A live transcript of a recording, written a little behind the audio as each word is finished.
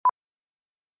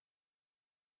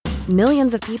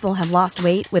Millions of people have lost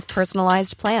weight with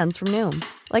personalized plans from Noom.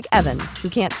 Like Evan, who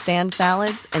can't stand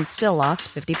salads and still lost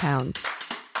 50 pounds.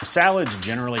 Salads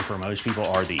generally for most people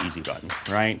are the easy button,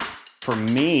 right? For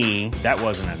me, that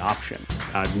wasn't an option.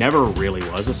 I never really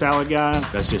was a salad guy.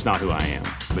 That's just not who I am.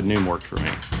 But Noom worked for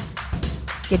me.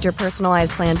 Get your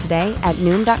personalized plan today at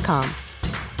Noom.com.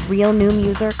 Real Noom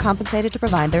user compensated to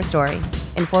provide their story.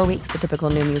 In 4 weeks, the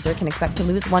typical Noom user can expect to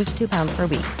lose 1 to 2 pounds per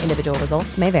week. Individual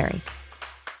results may vary.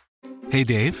 Hey,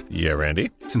 Dave. Yeah,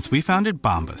 Randy. Since we founded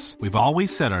Bombas, we've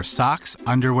always said our socks,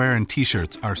 underwear, and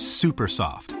T-shirts are super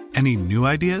soft. Any new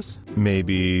ideas?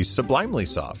 Maybe sublimely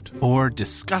soft. Or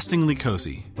disgustingly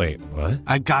cozy. Wait, what?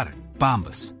 I got it.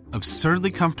 Bombas.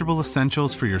 Absurdly comfortable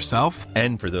essentials for yourself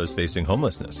and for those facing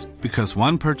homelessness. Because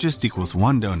one purchased equals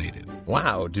one donated.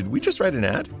 Wow, did we just write an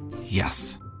ad?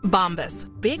 Yes. Bombas.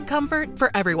 Big comfort for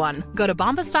everyone. Go to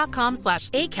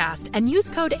bombas.com/ACAST and use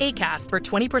code ACAST for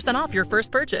 20% off your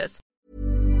first purchase.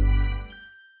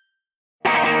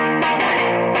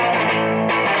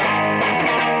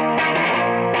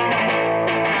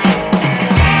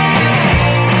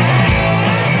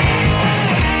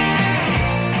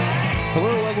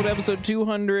 Episode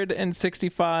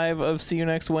 265 of See You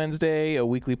Next Wednesday, a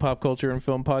weekly pop culture and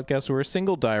film podcast where a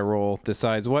single die roll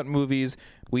decides what movies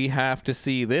we have to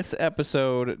see. This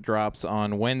episode drops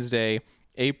on Wednesday,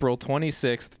 April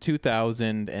 26th,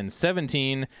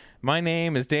 2017. My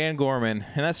name is Dan Gorman,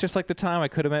 and that's just like the time I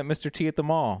could have met Mr. T at the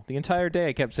mall. The entire day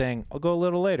I kept saying, I'll go a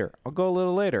little later, I'll go a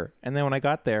little later. And then when I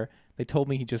got there, they told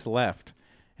me he just left.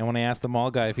 And when I asked the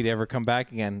mall guy if he'd ever come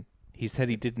back again, he said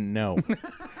he didn't know.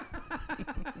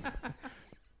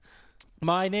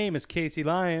 My name is Casey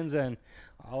Lyons, and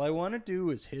all I want to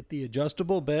do is hit the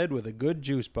adjustable bed with a good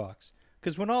juice box.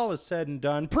 Because when all is said and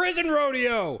done, prison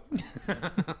rodeo!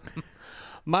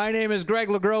 My name is Greg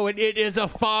LeGros, and it is a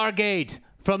Fargate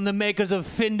from the makers of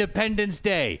Findependence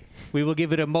Day. We will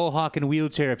give it a mohawk and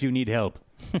wheelchair if you need help.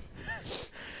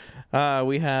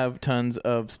 We have tons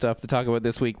of stuff to talk about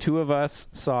this week. Two of us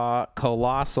saw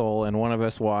Colossal, and one of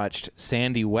us watched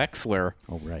Sandy Wexler.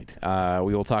 Oh, right.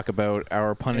 We will talk about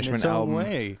our punishment In its album. own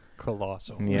way,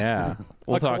 Colossal. Yeah.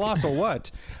 Colossal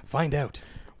what? Find out.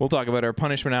 We'll talk about our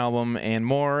punishment album and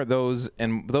more. Those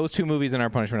two movies in our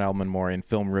punishment album and more in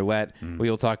Film Roulette. We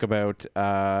will talk about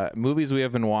movies we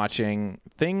have been watching,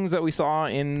 things that we saw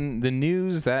in the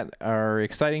news that are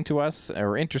exciting to us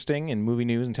or interesting in movie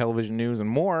news and television news and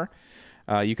more.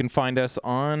 You can find us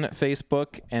on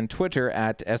Facebook and Twitter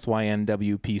at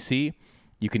SYNWPC.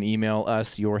 You can email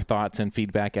us your thoughts and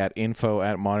feedback at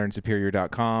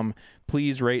info@modernsuperior.com.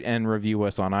 Please rate and review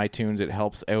us on iTunes. It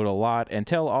helps out a lot. And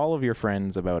tell all of your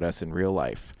friends about us in real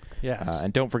life. Yes.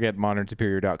 And don't forget,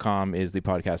 modernsuperior.com is the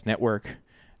podcast network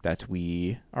that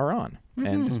we are on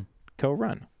and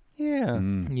co-run. Yeah.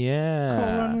 Yeah.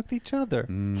 Co-run with each other.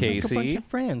 Casey, like a bunch of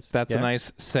friends. That's a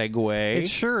nice segue. It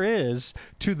sure is.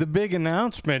 To the big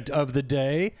announcement of the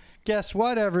day. Guess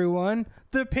what, everyone?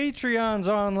 The Patreon's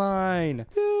online.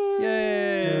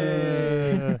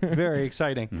 Yay! Very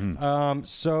exciting.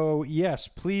 So, yes,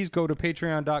 please go to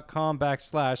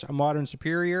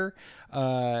patreon.com/modernsuperior.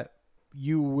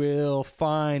 You will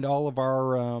find all of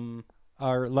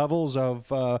our levels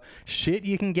of shit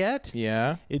you can get.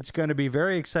 Yeah. It's going to be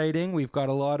very exciting. We've got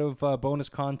a lot of bonus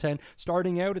content.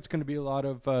 Starting out, it's going to be a lot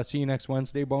of See You Next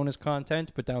Wednesday bonus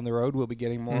content, but down the road, we'll be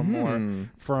getting more and more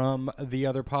from the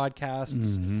other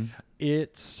podcasts.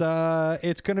 It's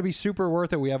going to be super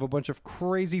worth it. We have a bunch of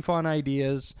crazy fun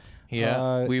ideas.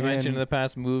 Yeah, we mentioned in the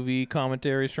past movie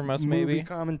commentaries from us, maybe? Movie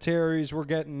commentaries. We're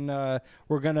going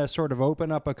to sort of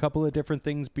open up a couple of different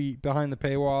things behind the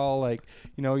paywall. Like,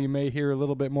 you may hear a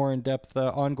little bit more in depth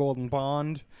on Golden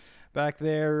Bond back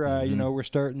there. We're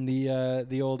starting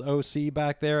the old OC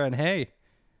back there. And, hey,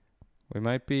 we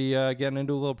might be getting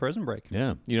into a little Prison Break.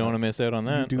 Yeah. You don't want to miss out on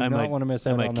that. You do not want to miss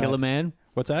out on that. I might kill a man.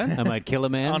 What's that? I might kill a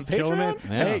man. On Kill a man. Patreon?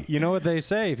 Yeah. Hey, you know what they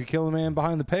say? If you kill a man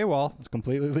behind the paywall, it's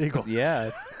completely legal.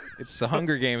 Yeah. It's the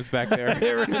Hunger Games back there.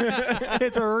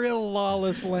 It's a real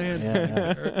lawless land.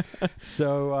 Yeah.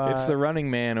 So It's the Running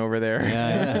Man over there.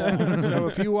 Yeah. so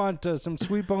if you want some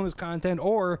sweet bonus content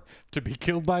or to be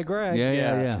killed by Greg,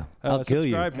 Yeah. I'll kill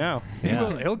you. subscribe now.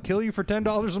 Yeah. He'll kill you for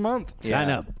 $10 a month. Sign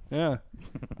up. Yeah.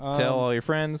 Tell all your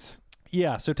friends.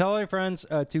 Yeah, so tell all your friends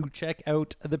to check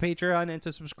out the Patreon and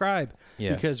to subscribe.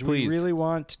 Yes, because please. we really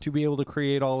want to be able to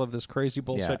create all of this crazy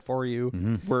bullshit for you.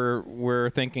 We're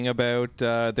thinking about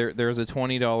there's a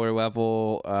 $20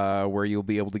 level where you'll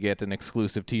be able to get an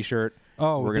exclusive T-shirt.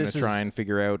 Oh, we're going this to try and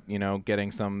figure out,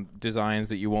 getting some designs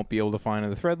that you won't be able to find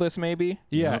in the Threadless, maybe.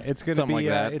 Yeah, it's going to Something be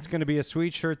like that. it's going to be a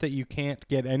sweet shirt that you can't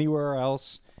get anywhere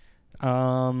else.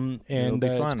 And be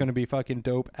it's fun. going to be fucking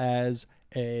dope as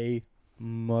a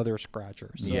mother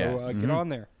scratcher. So Yes. get on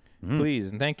there. Please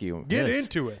and thank you. Get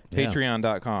into it.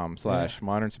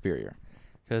 Patreon.com/Modern Superior.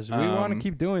 Because we want to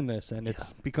keep doing this, and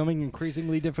it's becoming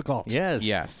increasingly difficult. Yes.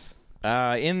 Yes.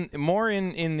 In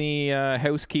the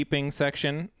housekeeping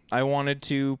section, I wanted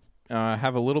to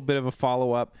have a little bit of a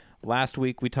follow-up. Last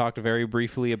week, we talked very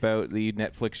briefly about the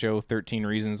Netflix show 13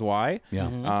 Reasons Why. Yeah.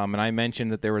 And I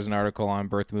mentioned that there was an article on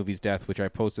Birth Movies Death, which I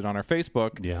posted on our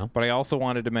Facebook. Yeah. But I also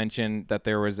wanted to mention that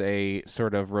there was a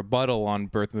sort of rebuttal on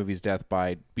Birth Movies Death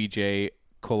by B.J.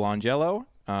 Colangelo.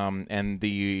 And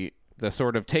the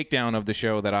sort of takedown of the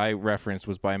show that I referenced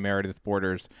was by Meredith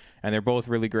Borders. And they're both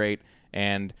really great.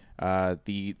 And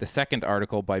the second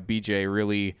article by B.J.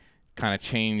 really kind of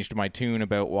changed my tune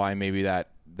about why maybe that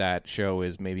show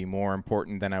is maybe more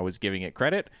important than I was giving it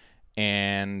credit.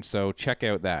 And so check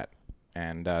out that.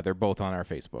 And they're both on our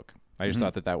Facebook. I just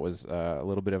thought that was a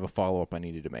little bit of a follow-up I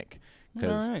needed to make.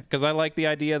 Because I like the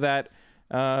idea that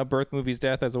Birth Movies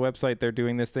Death as a website, they're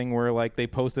doing this thing where like they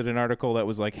posted an article that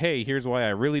was like, hey, here's why I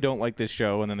really don't like this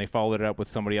show. And then they followed it up with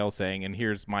somebody else saying, and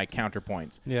here's my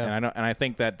counterpoints. Yeah. And I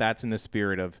think that that's in the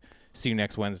spirit of See You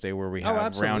Next Wednesday, where we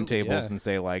have round tables and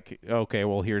say like, okay,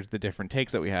 well, here's the different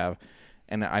takes that we have.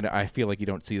 And I feel like you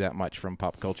don't see that much from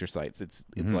pop culture sites. It's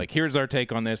like, here's our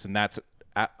take on this, and that's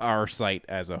our site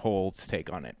as a whole's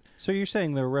take on it. So you're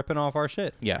saying they're ripping off our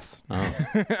shit? Yes.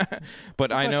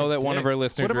 But I know that one of our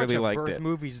listeners really liked it. Birth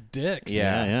Movies dicks.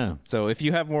 Yeah. So if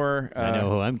you have more... I know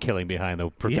who I'm killing behind the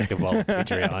protective wall of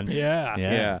Patreon.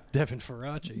 Yeah. Devin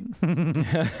Faraci.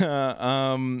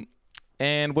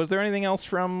 And was there anything else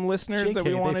from listeners that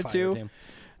we wanted to...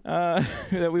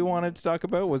 that we wanted to talk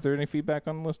about? Was there any feedback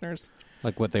on listeners?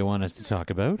 Like what they want us to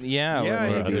talk about? Yeah,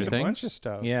 other there's a things? bunch of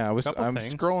stuff. Yeah, I'm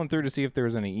things. scrolling through to see if there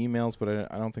was any emails, but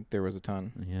I don't think there was a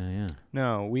ton. Yeah.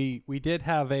 No, we did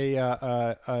have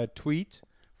a tweet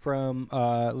from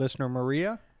listener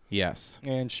Maria, Yes.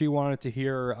 and she wanted to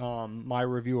hear my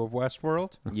review of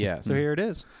Westworld. Yes. So here it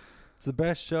is. It's the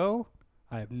best show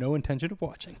I have no intention of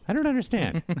watching. I don't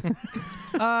understand.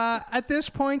 At this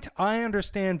point, I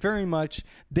understand very much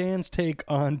Dan's take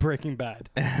on Breaking Bad.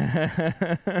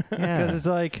 Because it's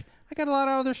like, I got a lot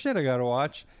of other shit I got to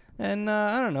watch. And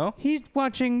I don't know. He's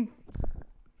watching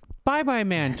Bye Bye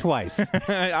Man twice.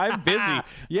 I'm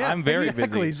busy. I'm very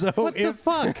exactly. busy. So What the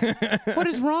fuck? What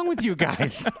is wrong with you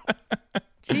guys?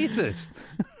 Jesus.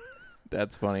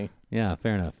 That's funny. Yeah,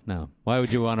 fair enough. No. Why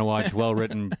would you want to watch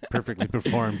well-written, perfectly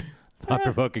performed,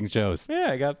 thought-provoking shows?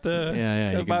 Yeah, I got the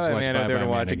Yeah. You can Bye just Bye watch Man Bye out there Bye to Man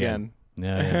watch again.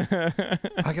 Yeah.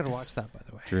 I got to watch that, by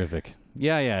the way. Terrific.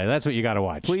 Yeah, that's what you got to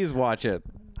watch. Please watch it.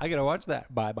 I got to watch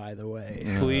that, by the way.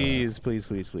 Please.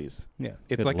 Yeah.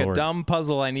 It's Good like Lord. a dumb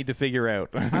puzzle I need to figure out.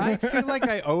 I feel like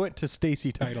I owe it to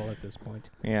Stacy Title at this point.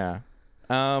 Yeah.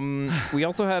 We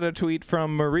also had a tweet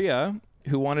from Maria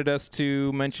who wanted us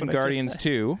to mention What'd I just Guardians say?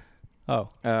 2. Oh.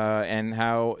 And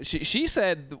how she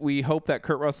said we hope that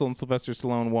Kurt Russell and Sylvester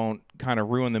Stallone won't kind of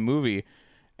ruin the movie.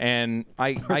 And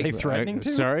Are they threatening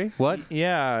to? Sorry? What?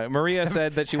 Yeah, Maria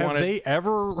said that she Have wanted... they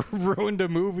ever ruined a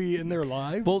movie in their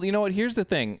lives? Well, you know what? Here's the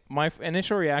thing. My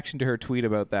initial reaction to her tweet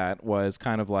about that was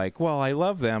kind of like, well, I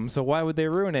love them, so why would they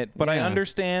ruin it? But I Yeah.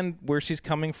 understand where she's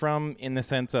coming from in the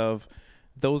sense of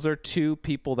those are two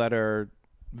people that are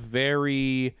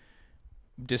very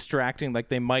distracting. Like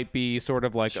they might be sort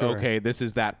of like, okay, this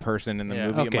is that person in the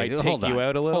movie. Okay, it might hold take you on.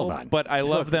 out a little. Hold on. But I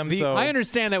love them so. I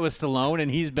understand that with Stallone,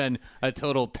 and he's been a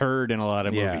total turd in a lot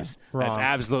of Yeah. movies. That's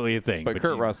absolutely a thing. But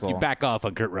Kurt Russell. You back off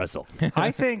on Kurt Russell.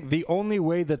 I think the only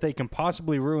way that they can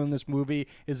possibly ruin this movie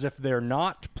is if they're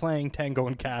not playing Tango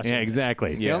and Cash. Yeah,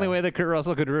 exactly. The Yeah. only way that Kurt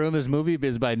Russell could ruin this movie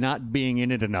is by not being in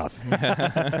it enough.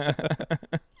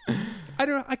 I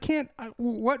don't. I can't.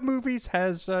 What movies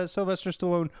has Sylvester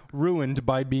Stallone ruined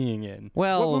by being in?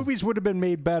 Well- what movies would have been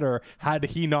made better had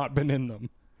he not been in them?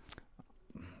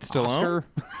 Stallone? Oscar?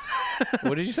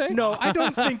 What did you say? No, I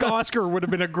don't think Oscar would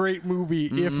have been a great movie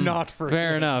if not for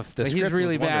Fair him. enough. The But he's script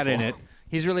really was bad in it. wonderful.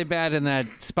 He's really bad in that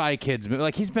Spy Kids movie.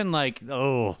 Like, he's been like,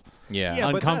 Yeah.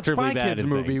 Yeah, but that uncomfortably Spy bad Kids in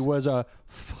movie things. was a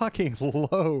fucking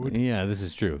load. Yeah, this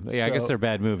is true. Yeah, I guess So- they're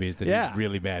bad movies that Yeah, he's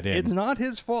really bad in. It's not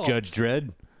his fault. Judge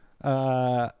Dredd?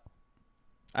 I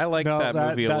like No, that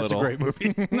movie a that's little. a great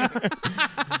movie.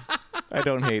 I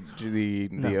don't hate the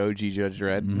OG Judge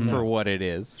Dredd for what it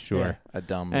is. Sure. A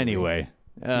dumb movie. Anyway.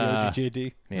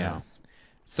 OGJD. Yeah.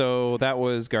 So that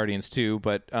was Guardians 2,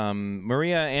 but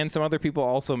Maria and some other people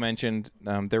also mentioned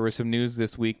there was some news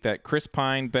this week that Chris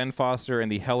Pine, Ben Foster,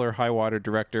 and the Hell or High Water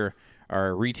director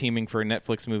are reteaming for a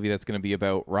Netflix movie that's going to be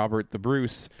about Robert the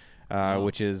Bruce,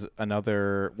 which is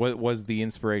another... What was the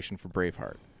inspiration for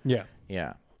Braveheart. Yeah.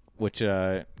 Yeah. which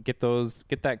get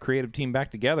that creative team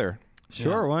back together.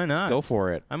 Sure, why not? Go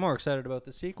for it. I'm more excited about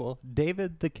the sequel,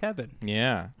 David the Kevin.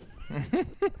 Yeah.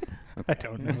 I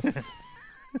don't know.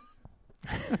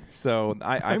 So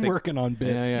I'm think, working on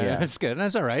bits. Yeah. That's good.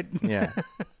 That's all right. Yeah.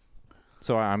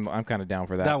 So I'm kind of down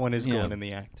for that. That one is going in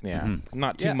the act. Yeah.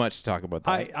 Not too much to talk about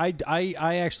that.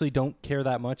 I actually don't care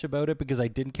that much about it because I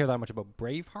didn't care that much about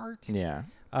Braveheart. Yeah.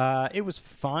 It was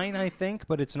fine, I think,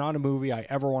 but it's not a movie I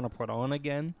ever want to put on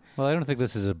again. Well, I don't think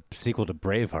this is a sequel to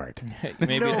Braveheart.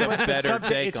 Maybe it's a but better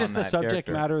take it's just on the that subject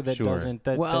character. matter that doesn't.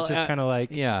 That's just kind of like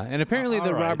Yeah, and apparently the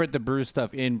all right. Robert the Bruce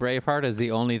stuff in Braveheart is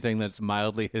the only thing that's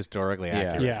mildly historically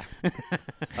accurate. yeah,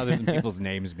 Other than people's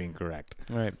names being correct.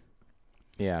 right.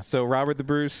 Yeah. So Robert the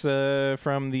Bruce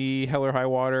from the Hell or High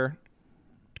Water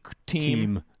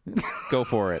team. Go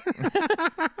for it.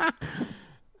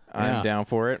 I'm down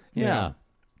for it. Yeah.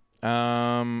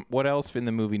 What else in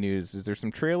the movie news? Is there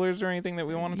some trailers or anything that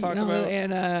we want to talk about?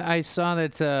 And I saw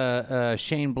that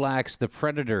Shane Black's The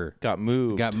Predator Got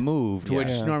moved. which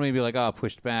Yeah. normally would be like, oh,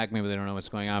 pushed back. Maybe they don't know what's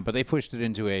going on. But they pushed it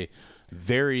into a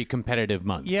very competitive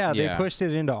month. Yeah, they Yeah. pushed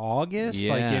it into August,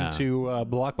 like Yeah. into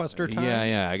Blockbuster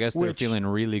times. Yeah. I guess they're which- feeling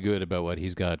really good about what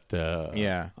he's got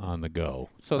on the go.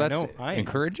 So I that's know, I am.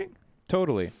 encouraging.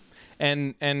 Totally.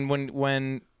 And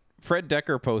when Fred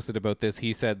Decker posted about this,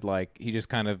 he said like he just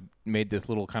kind of made this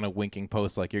little kind of winking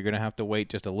post like you're going to have to wait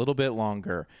just a little bit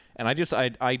longer. And I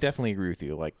definitely agree with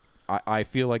you. Like I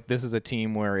feel like this is a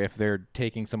team where if they're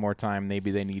taking some more time, maybe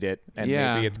they need it, and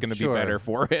maybe it's going to be better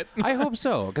for it. I hope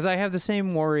so, because I have the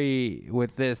same worry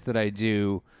with this that I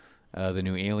do the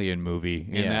new Alien movie,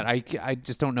 in that I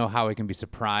just don't know how I can be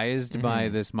surprised by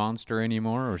this monster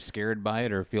anymore, or scared by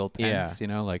it, or feel tense. Yeah. You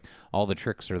know, like all the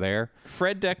tricks are there.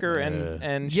 Fred Decker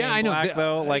and Shane I know, Black,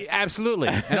 though, like absolutely.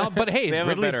 But hey, They it's have a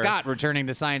Ridley better- Scott returning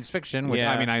to science fiction, which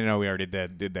Yeah. I mean, I know we already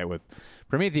did that with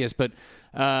Prometheus, but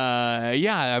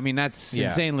I mean that's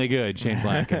insanely good. Shane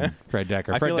Black and Fred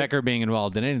Decker. I Fred feel like- Decker being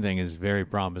involved in anything is very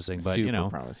promising, but you Super know,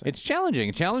 promising. it's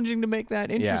challenging to make that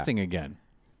interesting again.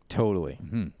 totally.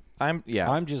 I'm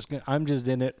I'm just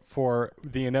in it for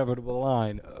the inevitable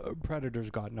line. Predators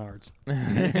got nards.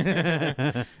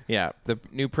 Yeah, the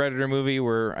new Predator movie.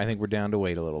 I think we're down to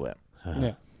wait a little bit.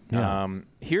 Yeah.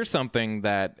 Here's something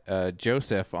that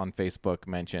Joseph on Facebook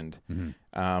mentioned.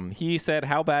 He said,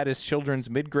 how bad is children's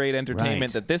mid-grade entertainment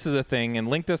Right. that this is a thing, and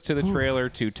linked us to the trailer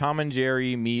to Tom and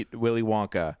Jerry Meet Willy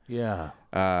Wonka,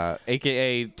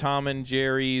 a.k.a. Tom and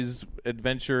Jerry's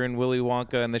Adventure in Willy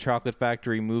Wonka and the Chocolate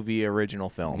Factory movie original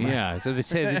film. Yeah, so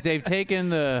they've taken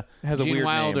the Has a Gene weird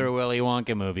Wilder name. Willy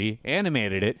Wonka movie,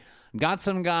 animated it, got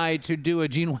some guy to do a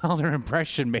Gene Wilder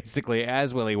impression basically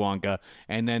as Willy Wonka,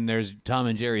 and then there's Tom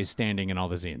and Jerry standing in all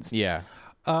the scenes. Yeah.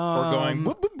 We're going,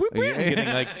 whoop, whoop, whoop, whoop, and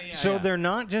getting like, So they're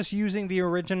not just using the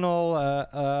original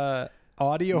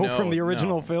audio No, from the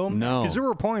original no. film? No. Because there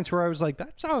were points where I was like,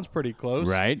 that sounds pretty close.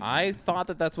 Right? I thought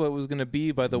that that's what it was going to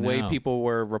be by the way No. people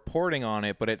were reporting on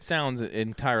it, but it sounds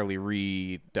entirely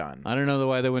redone. I don't know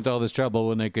why they went to all this trouble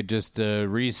when they could just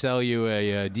resell you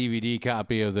a DVD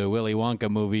copy of the Willy Wonka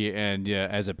movie, and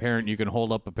as a parent, you can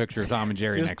hold up a picture of Tom and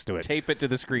Jerry next to it. Tape it to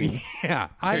the screen. Yeah,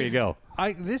 there you go.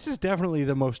 This is definitely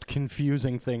the most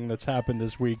confusing thing that's happened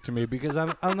this week to me because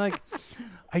I'm like,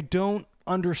 I don't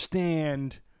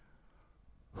understand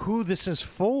who this is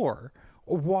for.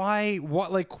 Why?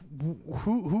 What? Like,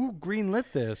 who greenlit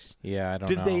this? Yeah, I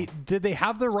don't know. Did they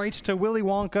have the rights to Willy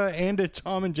Wonka and to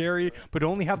Tom and Jerry, but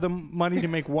only have the money to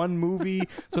make one movie?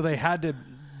 So they had to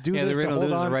do Yeah, this they're to going hold to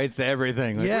lose on. the rights to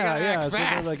everything. Like, we Yeah, gotta yeah. act So they're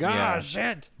fast. like, Yeah.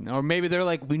 shit. Or maybe they're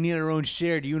like, we need our own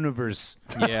shared universe.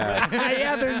 Yeah.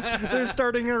 Yeah, they're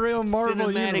starting a real Marvel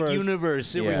Cinematic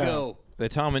universe. Here Yeah. we go. The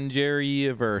Tom and Jerry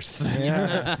verse.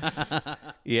 Yeah.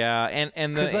 Yeah,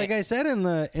 and the Because, like I said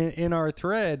in our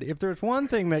thread, if there's one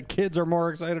thing that kids are more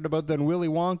excited about than Willy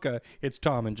Wonka, it's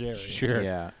Tom and Jerry. Sure.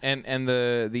 yeah, and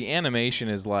the animation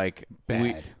is like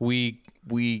Bad.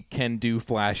 we can do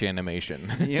flash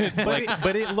animation. Yeah.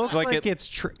 but it looks like like, it-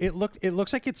 it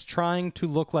looks like it's trying to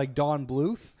look like Don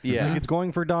Bluth. Yeah. Like it's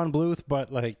going for Don Bluth,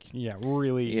 but like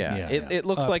really Yeah, it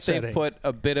looks like they've upsetting. put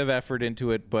a bit of effort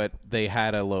into it, but they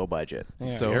had a low budget.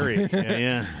 Yeah. So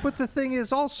yeah. But the thing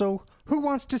is also, who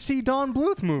wants to see Don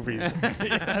Bluth movies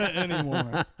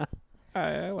anymore?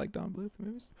 I like Don Bluth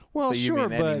movies. Well, So you sure,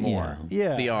 mean but anymore.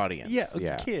 yeah, The audience.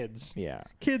 yeah, kids. Yeah.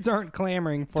 Kids aren't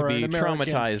clamoring for To be an American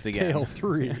traumatized again. Tale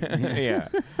 3. Yeah.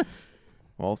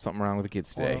 Well, something wrong with the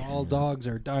kids Or today. all dogs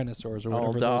are dinosaurs, or All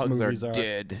whatever dogs those movies are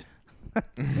dead.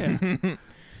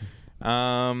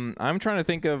 I'm trying to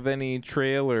think of any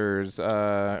trailers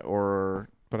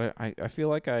but I feel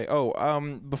like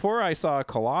before I saw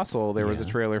Colossal, there was a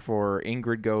trailer for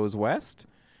Ingrid Goes West.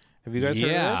 Have you guys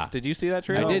heard of this? Did you see that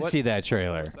trailer? I did see that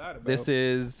trailer. This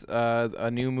is a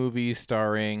new movie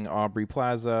starring Aubrey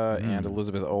Plaza and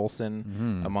Elizabeth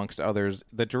Olsen, amongst others.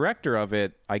 The director of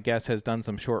it, I guess, has done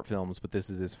some short films, but this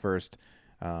is his first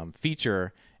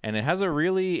feature. And it has a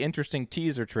really interesting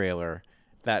teaser trailer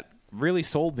that really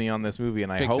sold me on this movie,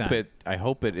 and I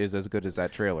hope it is as good as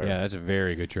that trailer. Yeah, that's a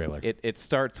very good trailer. It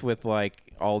starts with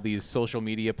like all these social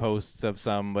media posts of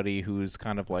somebody who's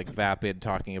kind of like vapid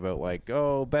talking about like,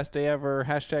 oh, best day ever,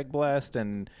 #blessed,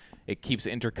 and it keeps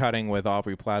intercutting with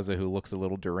Aubrey Plaza, who looks a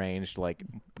little deranged, like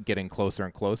getting closer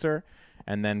and closer,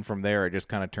 and then from there it just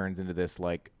kind of turns into this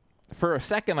like. For a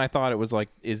second, I thought it was like,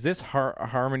 is this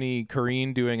Harmony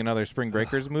Korine doing another Spring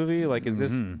Breakers movie? Like, is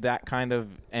this that kind of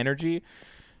energy?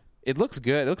 It looks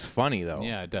good. It looks funny, though.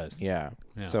 Yeah, it does. Yeah.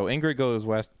 So Ingrid Goes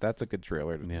West, that's a good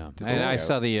trailer. And I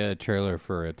saw the trailer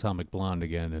for Atomic Blonde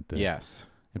again. At the Yes.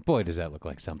 And boy, does that look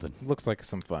like something. Looks like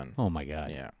some fun. Oh, my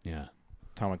God. Yeah.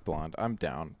 Atomic Blonde. I'm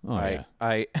down. Oh,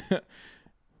 I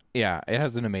yeah, it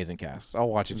has an amazing cast. I'll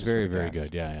watch it. It's just very, for the very cast.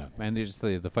 good. Yeah. And just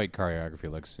the fight choreography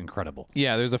looks incredible.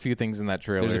 Yeah, there's a few things in that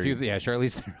trailer. There's a few.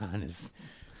 Charlize Theron is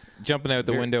jumping out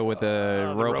the window with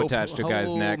a rope attached to a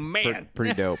guy's neck. Man.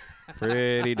 Pretty dope.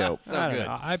 Pretty dope. I don't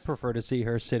know. I prefer to see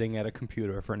her sitting at a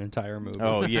computer for an entire movie.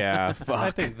 Oh, yeah. Fuck. I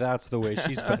think that's the way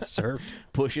she's best served.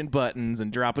 Pushing buttons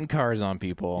and dropping cars on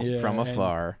people from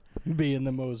afar. Being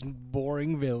the most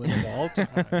boring villain of all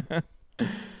time.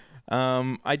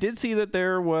 I did see that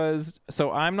there was...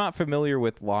 So I'm not familiar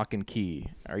with Lock and Key.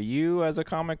 Are you, as a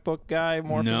comic book guy,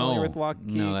 more familiar with Lock and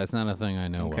Key? No, that's not a thing I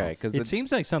know Okay, because it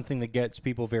seems like something that gets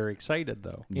people very excited,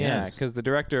 though. Yeah, because the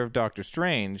director of Doctor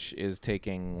Strange is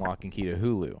taking Lock and Key to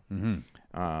Hulu.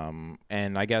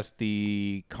 And I guess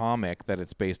the comic that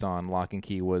it's based on, Lock and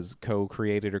Key, was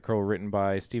co-created or co-written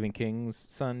by Stephen King's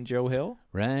son, Joe Hill.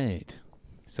 Right.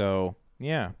 So,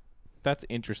 yeah. That's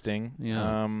interesting.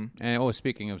 Yeah. And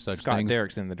speaking of such Scott things,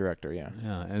 Derrickson, the director. Yeah.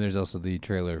 Yeah, and there's also the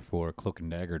trailer for Cloak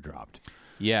and Dagger dropped.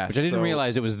 Yes. Which I didn't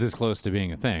realize it was this close to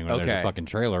being a thing. When there's a Okay. fucking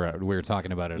trailer out. We were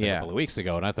talking about it a couple of weeks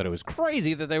ago, and I thought it was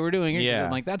crazy that they were doing it. 'Cause Yeah.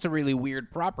 I'm like, that's a really weird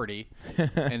property,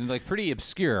 and like pretty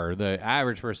obscure. The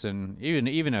average person,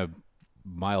 even a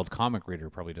mild comic reader,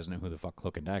 probably doesn't know who the fuck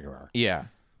Cloak and Dagger are. Yeah.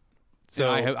 So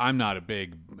I'm not a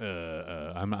big,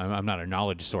 I'm not a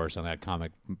knowledge source on that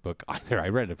comic book either. I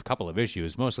read a couple of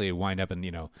issues. Mostly it wind up in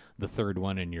the third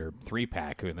one in your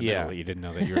 3-pack in the middle that you didn't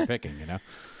know that you were picking.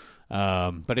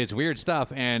 But it's weird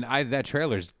stuff, and that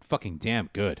trailer's fucking damn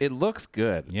good. It looks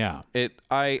good. Yeah.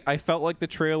 I felt like the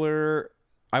trailer.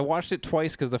 I watched it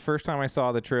twice because the first time I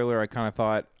saw the trailer, I kind of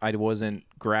thought I wasn't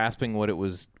grasping what it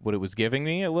was giving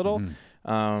me a little.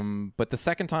 But the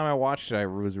second time I watched it, I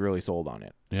was really sold on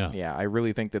it. Yeah. I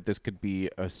really think that this could be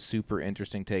a super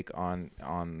interesting take on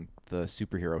the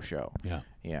superhero show.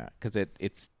 Yeah, because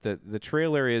it's the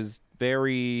trailer is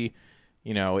very,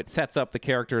 it sets up the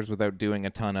characters without doing a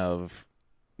ton of,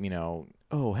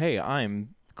 oh hey,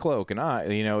 I'm Cloak and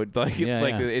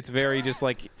it's very just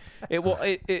like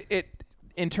it.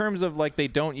 In terms of like they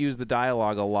don't use the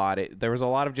dialogue a lot. There was a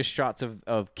lot of just shots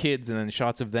of kids and then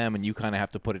shots of them, and you kind of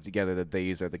have to put it together that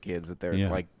these are the kids that they're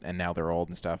like, and now they're old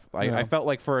and stuff. I felt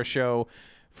like for a show,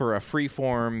 for a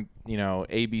freeform,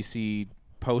 ABC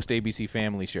post ABC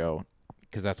Family show,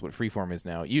 because that's what Freeform is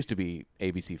now. It used to be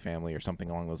ABC Family or something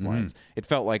along those lines. It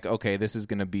felt like, okay, this is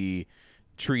going to be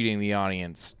treating the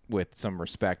audience with some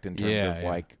respect in terms of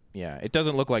like. Yeah, it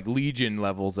doesn't look like Legion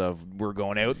levels of we're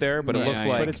going out there, but it looks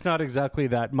like... But it's not exactly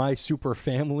that My Super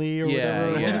Family or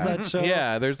whatever. What is that show?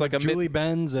 Yeah, there's like a... Julie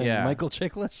Benz and Michael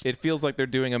Chiklis. It feels like they're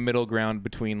doing a middle ground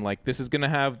between like, this is going to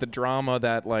have the drama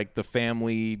that like the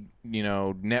family,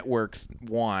 networks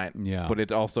want, but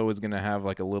it also is going to have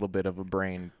like a little bit of a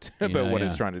brain about what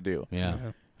it's trying to do. Yeah.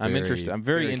 I'm interested. I'm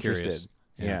very curious. interested.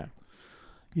 Yeah.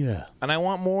 Yeah. And I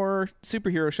want more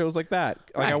superhero shows like that.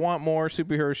 Like I want more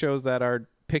superhero shows that are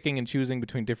picking and choosing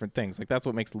between different things. Like that's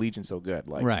what makes Legion so good.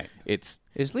 Like is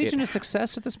Legion a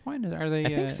success at this point? Are they? I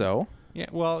think so. Yeah.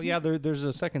 Well, yeah. There's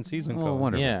a second season. Oh,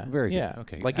 wonderful. Yeah. Very good. Yeah.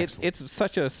 Okay. Like it's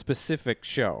such a specific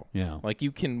show. Yeah. Like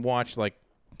you can watch like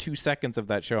 2 seconds of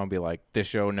that show and be like, this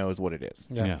show knows what it is.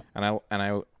 Yeah. And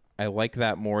I like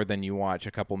that more than you watch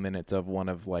a couple minutes of one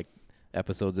of like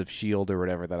episodes of S.H.I.E.L.D. or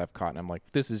whatever that I've caught, and I'm like,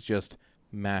 this is just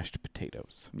mashed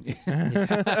potatoes. This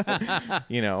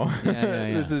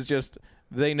is just.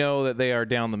 They know that they are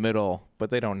down the middle, but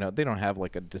they don't know. They don't have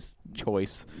like a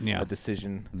choice, a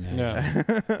decision.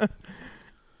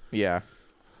 Yeah.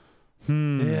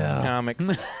 Comics.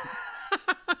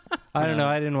 I don't know.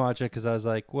 I didn't watch it because I was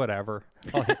like, whatever.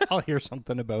 I'll hear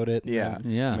something about it. Yeah.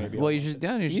 Maybe well, you should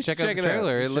check out the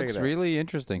trailer. It looks really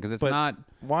interesting because it's not.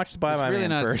 Watch the Bye It's Bye really Man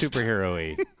not first.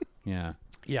 superhero-y. Yeah.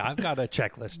 Yeah, I've got a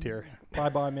checklist here. Bye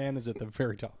Bye Man is at the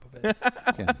very top of it.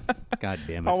 Yeah. God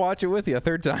damn it. I'll watch it with you a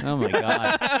third time. Oh, my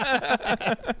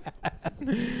God.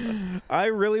 I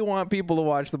really want people to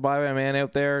watch The Bye Bye Man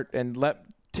out there and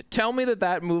tell me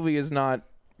that movie is not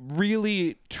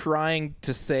really trying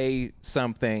to say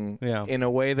something in a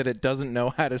way that it doesn't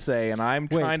know how to say, and I'm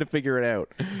trying to figure it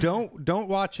out. Don't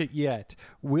watch it yet.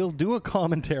 We'll do a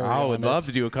commentary. I would on love it.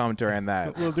 to do a commentary on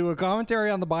that. We'll do a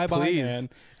commentary on the Bye Bye Please. Man,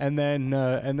 and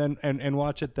then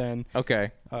watch it then.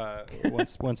 Okay.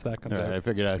 Once that comes out. I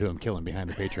figured out who I'm killing behind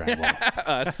the Patreon wall.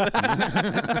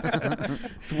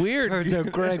 It's weird. Turns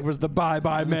out Greg was the Bye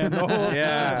Bye Man the whole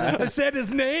time. I said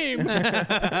his name.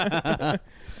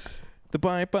 The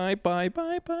Bye Bye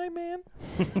Man.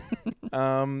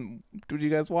 Did you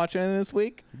guys watch anything this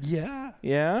week? Yeah.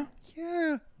 Yeah?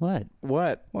 Yeah. What?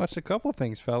 Watched a couple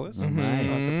things, fellas. Mm-hmm.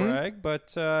 Not to brag,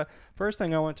 but first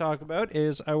thing I want to talk about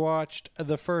is I watched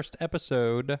the first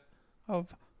episode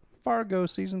of Fargo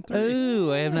season 3.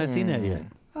 Ooh, I have not seen that yet.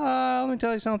 Let me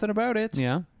tell you something about it.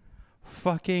 Yeah?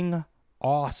 Fucking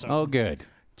awesome. Oh, good.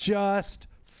 Just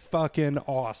fucking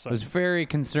awesome. I was very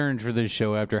concerned for this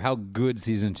show after how good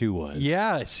season 2 was.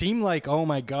 Yeah, it seemed like, oh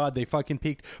my God, they fucking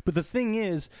peaked. But the thing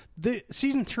is, the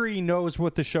season 3 knows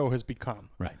what the show has become.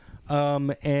 Right.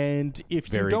 And if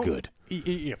you Very don't, good.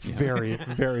 Very,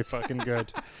 very fucking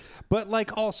good. But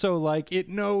like also like it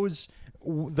knows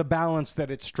the balance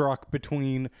that it struck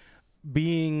between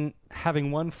having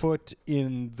one foot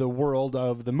in the world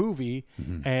of the movie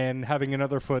and having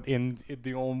another foot in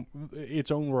its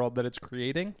own world that it's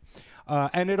creating.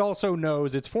 And it also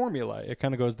knows its formula. It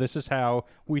kind of goes, this is how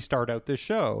we start out this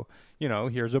show. You know,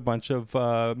 here's a bunch of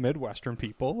Midwestern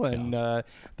people, and they're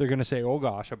going to say, oh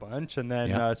gosh, a bunch, and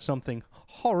then something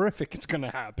horrific is going to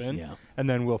happen. Yeah. And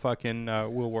then we'll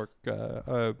work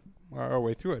our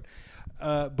way through it.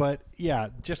 But yeah,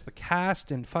 just the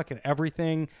cast and fucking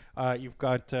everything. You've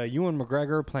got Ewan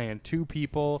McGregor playing two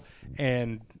people,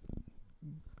 and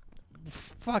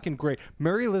fucking great.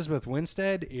 Mary Elizabeth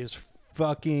Winstead is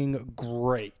fucking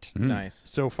great. Nice.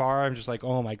 So far, I'm just like,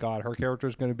 oh my God, her character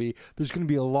is going to be. There's going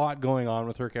to be a lot going on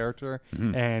with her character,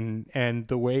 and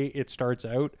the way it starts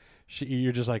out,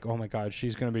 you're just like, oh my God,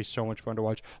 she's going to be so much fun to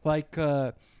watch. Like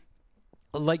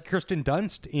Kirsten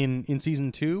Dunst in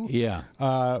season 2,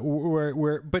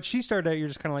 but she started out, you're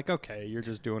just kind of like, okay, you're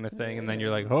just doing a thing, and then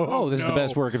you're like, this is the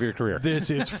best work of your career. This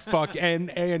is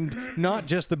and not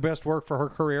just the best work for her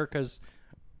career, because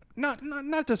not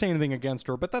to say anything against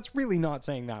her, but that's really not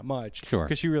saying that much, sure,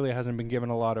 because she really hasn't been given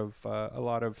a lot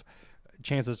of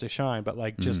chances to shine, but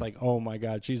like just like, oh my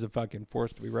God, she's a fucking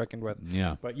force to be reckoned with.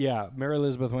 Yeah, but yeah, Mary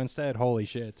Elizabeth Winstead, holy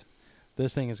shit.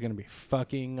 This thing is going to be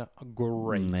fucking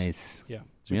great. Nice. Yeah.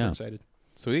 Super excited.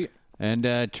 Sweet. And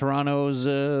Toronto's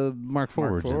Mark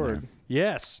Forward's in there.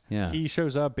 Yes. Yeah. He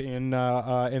shows up in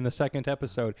the second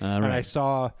episode. And I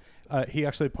saw he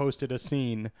actually posted a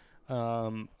scene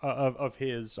of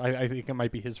his. I think it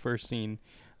might be his first scene.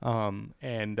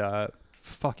 And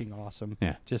fucking awesome.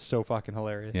 Yeah. Just so fucking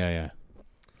hilarious. Yeah.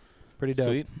 Pretty dope.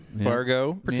 Sweet. Yeah.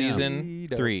 Fargo, Pretty season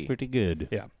dope. 3. Pretty good.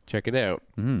 Yeah. Check it out.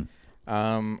 Mm-hmm.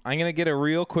 I'm going to get a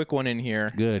real quick one in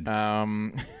here. Good.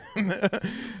 I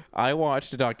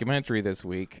watched a documentary this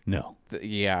week. No.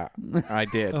 Yeah, I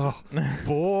did. Oh,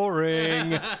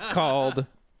 boring. Called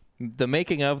The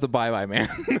Making of the Bye Bye Man.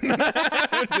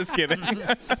 Just kidding.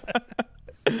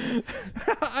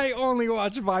 I only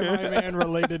watch Bye Bye Man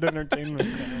related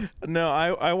entertainment. No,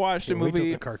 I watched a Wait till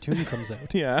movie. the cartoon comes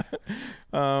out. Yeah.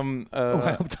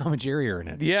 I hope Tom and Jerry are in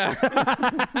it. Yeah.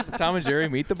 Tom and Jerry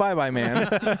meet the Bye Bye Man.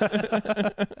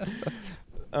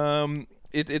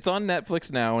 It's on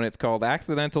Netflix now, and it's called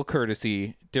Accidental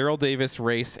Courtesy, Daryl Davis,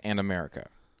 Race, and America.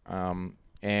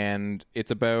 And it's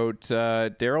about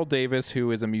Daryl Davis,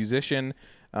 who is a musician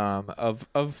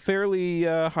of fairly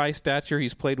high stature.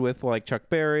 He's played with like Chuck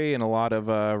Berry and a lot of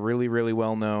really, really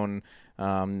well-known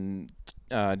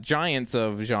giants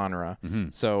of genre.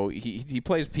 So he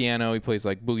plays piano. He plays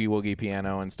like boogie woogie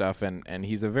piano and stuff, and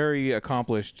he's a very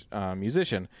accomplished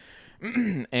musician.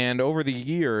 And over the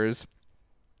years,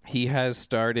 he has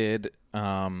started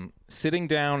sitting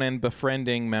down and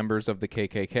befriending members of the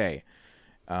KKK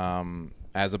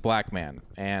as a black man.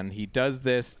 And he does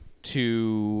this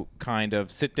to kind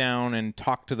of sit down and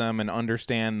talk to them and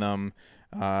understand them,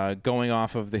 going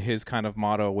off of his kind of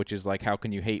motto, which is like, how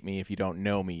can you hate me if you don't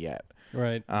know me yet?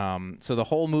 Right. So the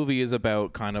whole movie is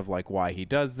about kind of like why he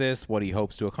does this, what he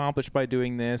hopes to accomplish by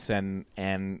doing this,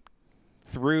 and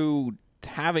through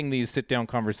having these sit-down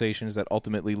conversations that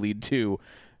ultimately lead to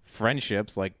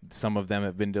friendships. Like some of them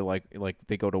have been to like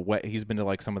they go to he's been to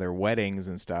like some of their weddings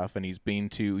and stuff, and he's been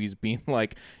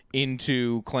like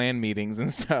into Klan meetings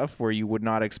and stuff where you would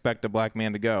not expect a black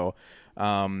man to go.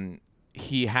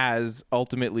 He has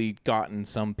ultimately gotten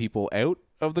some people out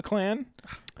of the Klan,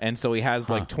 and so he has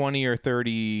like 20 or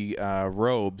 30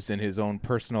 robes in his own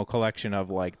personal collection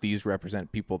of like these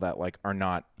represent people that like are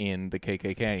not in the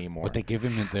KKK anymore. But they give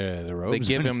him the robes. They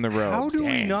give him the robes. How do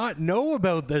we not know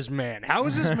about this man? How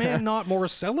is this man not more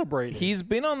celebrated? He's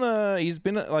been a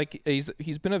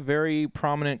very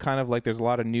prominent kind of like, there's a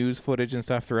lot of news footage and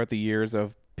stuff throughout the years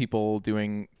of people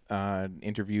doing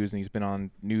interviews, and he's been on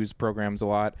news programs a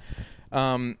lot.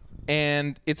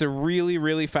 And it's a really,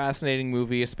 really fascinating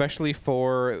movie, especially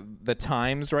for the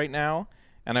times right now.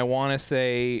 And I want to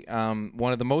say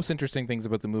one of the most interesting things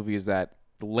about the movie is that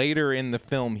later in the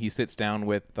film, he sits down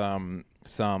with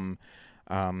some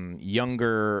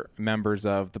younger members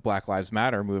of the Black Lives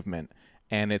Matter movement.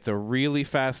 And it's a really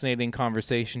fascinating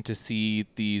conversation to see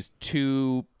these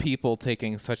two people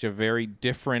taking such a very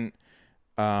different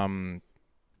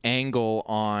angle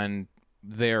on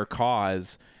their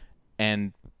cause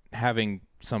and having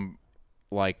some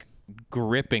like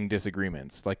gripping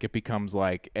disagreements. Like it becomes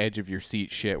like edge of your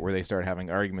seat shit where they start having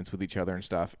arguments with each other and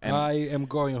stuff. And I am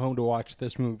going home to watch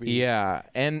this movie. Yeah,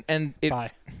 and it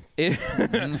Bye.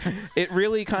 it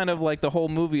really kind of like the whole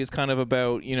movie is kind of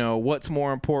about, you know, what's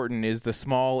more important is the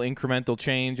small incremental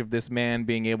change of this man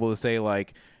being able to say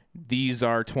like, these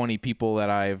are 20 people that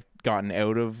I've gotten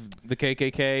out of the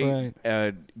KKK,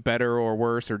 right. Better or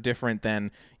worse or different than,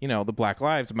 you know, the Black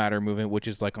Lives Matter movement, which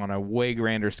is like on a way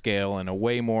grander scale and a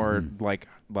way more like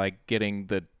getting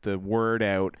the word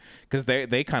out, because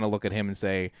they kind of look at him and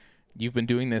say, you've been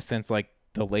doing this since like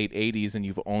the late 80s and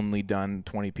you've only done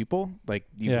 20 people, like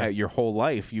you've had your whole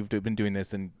life you've been doing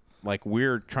this, and like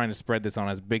we're trying to spread this on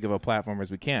as big of a platform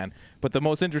as we can. But the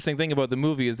most interesting thing about the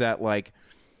movie is that like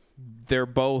they're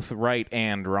both right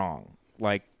and wrong.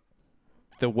 Like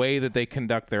the way that they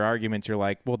conduct their arguments, you're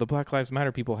like, well, the Black Lives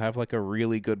Matter people have like a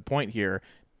really good point here,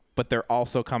 but they're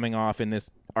also coming off in this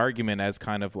argument as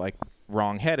kind of like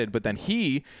wrong-headed. But then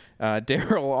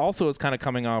Daryl also is kind of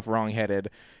coming off wrong-headed.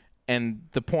 And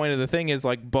the point of the thing is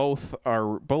like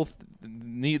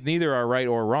neither are right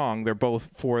or wrong. They're both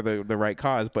for the right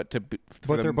cause, but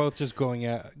they're both just going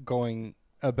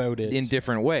about it in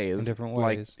different ways.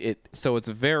 Like so it's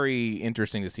very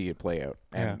interesting to see it play out.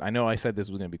 And I know I said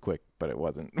this was going to be quick, but it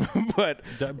wasn't. But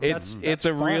it's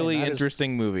a really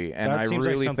interesting movie, and I seems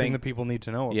really like something think that people need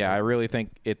to know about. Yeah, I really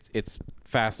think it's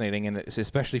fascinating, and it's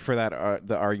especially for that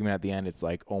the argument at the end. It's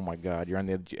like, oh my god, you're on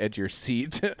the edge of your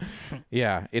seat.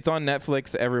 Yeah, it's on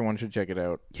Netflix. Everyone should check it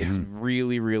out. It's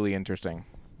really, really interesting,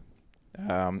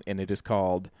 and it is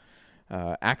called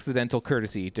Accidental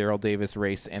Courtesy, Daryl Davis,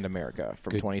 Race and America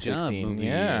from 2016. Job, movie,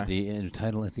 yeah, the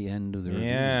title at the end of the review.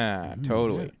 Yeah,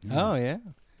 totally. Oh yeah,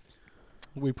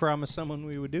 we promised someone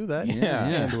we would do that. Yeah.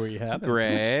 And we have it.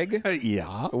 Greg,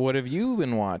 yeah. what have you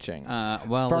been watching?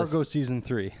 Well, Fargo season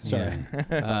 3. Sorry,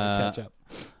 catch up.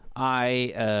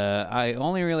 I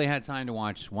only really had time to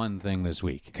watch one thing this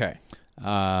week. Okay,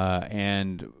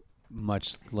 and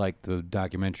much like the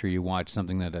documentary you watch,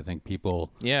 something that I think people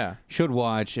should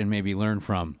watch and maybe learn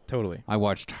from. Totally. I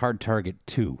watched Hard Target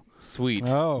 2. Sweet.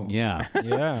 Oh. Yeah.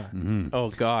 Yeah. Oh,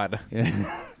 God. I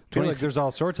feel like there's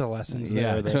all sorts of lessons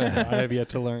there that I have yet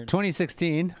to learn.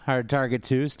 2016, Hard Target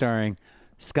 2, starring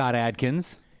Scott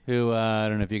Adkins, who, I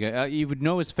don't know if you guys, you would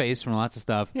know his face from lots of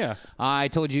stuff. Yeah. I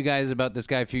told you guys about this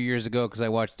guy a few years ago because I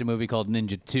watched a movie called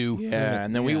Ninja 2. Yeah,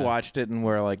 and then we watched it and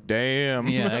we're like, damn.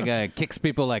 Yeah, that guy kicks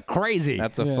people like crazy.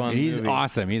 That's a fun He's movie.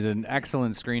 awesome. He's an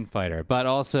excellent screen fighter. But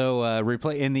also,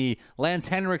 in the Lance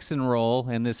Henriksen role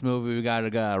in this movie, we got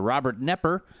Robert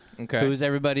Knepper, who's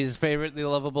everybody's favorite, the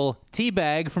lovable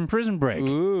Teabag from Prison Break.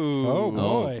 Ooh. Oh,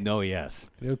 boy. No, yes.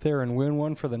 Get out there and win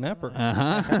one for the Nepper.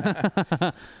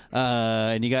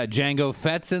 And you got Django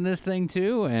Fett's in this thing,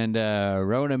 too, and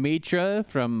Rona Mitra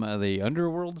from the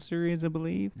Underworld series, I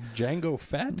believe. Django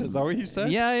Fett? Is that what you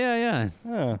said? Yeah.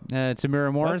 Oh.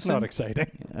 Tamira Morrison. That's not exciting.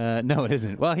 No, it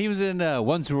isn't. Well, he was in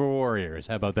Once We Were Warriors.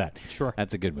 How about that? Sure.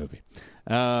 That's a good movie.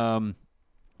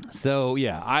 So,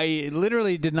 yeah, I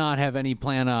literally did not have any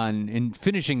plan on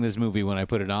finishing this movie when I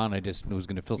put it on. I just was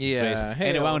going to fill some space.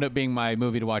 And it wound up being my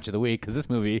movie to watch of the week because this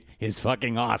movie is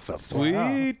fucking awesome.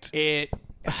 Sweet.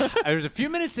 I was a few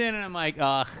minutes in and I'm like,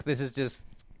 this is just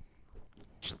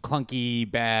clunky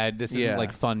bad. This Yeah. isn't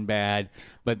like fun bad.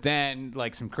 But then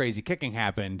like some crazy kicking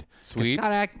happened. 'Cause Sweet.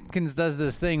 Scott Adkins does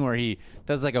this thing where he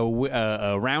does like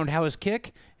a roundhouse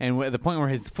kick, and at the point where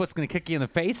his foot's going to kick you in the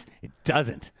face, it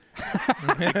doesn't.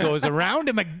 It goes around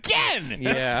him again.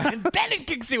 Yeah. And then it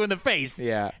kicks you in the face.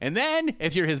 Yeah. And then,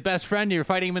 if you're his best friend and you're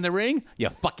fighting him in the ring, you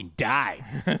fucking die.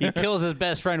 He kills his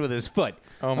best friend with his foot.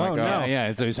 Oh my Oh, god. no.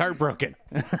 Yeah, so he's heartbroken.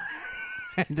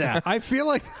 And, I feel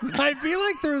like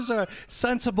there's a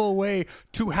sensible way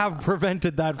to have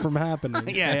prevented that from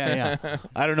happening. yeah.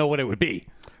 I don't know what it would be.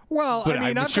 Well, But I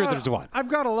mean, I'm I've sure got, there's one. I've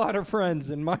got a lot of friends,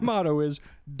 and my motto is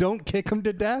 "Don't kick them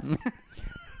to death,"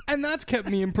 and that's kept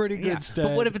me in pretty good stead.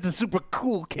 But what if it's a super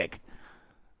cool kick?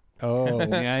 Oh,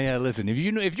 Yeah. Listen, if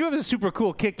you have a super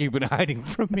cool kick you've been hiding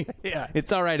from me,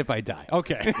 it's all right if I die.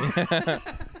 okay.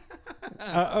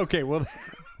 Okay.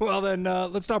 Well then,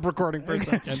 let's stop recording for a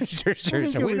second. sure.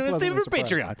 You'll We're be going to save it for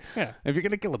pleasantly Patreon. Yeah. If you're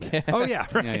going to kill him. Oh yeah,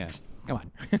 right. Yeah.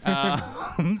 Come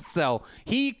on. So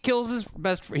he kills his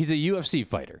best. He's a UFC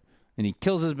fighter, and he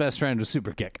kills his best friend with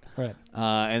super kick. Right.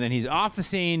 And then he's off the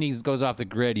scene. He goes off the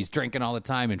grid. He's drinking all the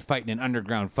time and fighting in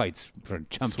underground fights for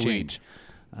chump change.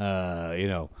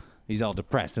 He's all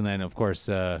depressed, and then of course.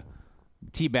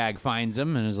 Teabag finds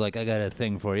him and is like, "I got a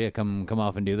thing for you. Come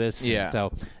off and do this." Yeah.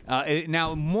 So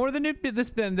now more than this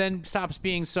then stops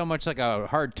being so much like a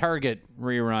Hard Target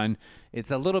rerun. It's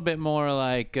a little bit more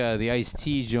like the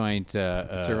Ice-T joint,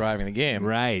 Surviving the game.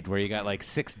 right? Where you got like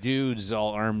 6 dudes all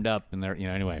armed up, and they're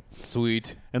anyway.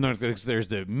 Sweet. And there's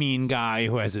the mean guy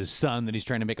who has his son that he's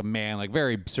trying to make a man, like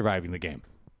very surviving the game.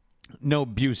 No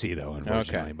Busey though,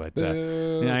 unfortunately. Okay. But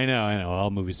yeah, I know.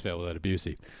 All movies fail without a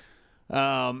Busey.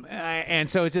 And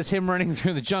so it's just him running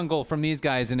through the jungle from these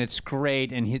guys, and it's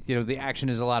great. And the action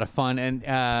is a lot of fun, and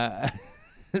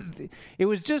it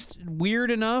was just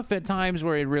weird enough at times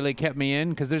where it really kept me in,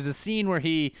 because there's a scene where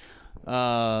he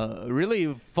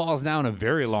really falls down a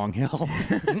very long hill,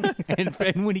 and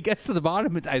when he gets to the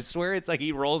bottom, I swear it's like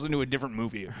he rolls into a different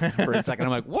movie for a second.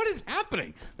 I'm like, what is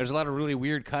happening? There's a lot of really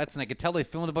weird cuts, and I could tell they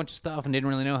filmed a bunch of stuff and didn't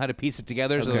really know how to piece it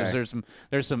together. So Okay.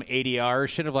 there's some ADR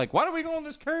shit of like, why don't we go in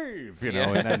this cave?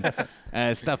 And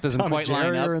then stuff doesn't quite line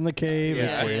Jerry up. are in the cave.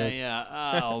 It's weird.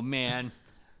 Yeah. Oh man.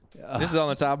 This is on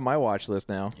the top of my watch list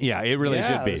now. Yeah, it really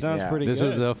Yeah, should be. that sounds pretty This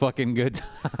good. is a fucking good time.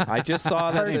 I just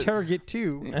saw that. Harder target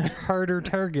too. Harder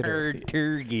targeter.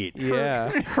 Target. Yeah.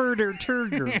 Herder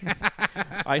turger.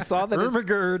 I saw that.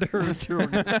 Ermagerd.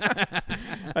 Herder.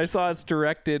 I saw it's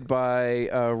directed by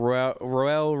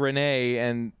Roel Rene,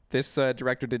 and this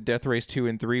director did Death Race 2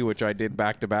 and 3, which I did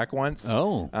back to back once.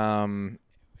 Oh.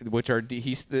 Which are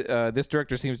this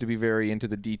director seems to be very into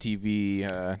the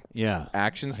DTV Yeah.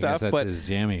 action I guess stuff, that's but his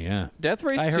jammy, yeah. Death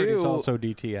Race I 2 heard he's also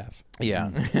DTF.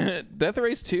 yeah. Death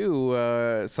Race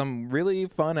 2 some really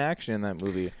fun action in that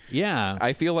movie. Yeah.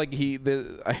 I feel like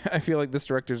I feel like this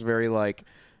director's very like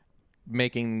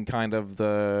making kind of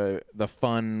the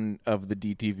fun of the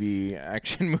DTV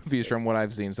action movies from what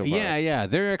I've seen so far. Yeah.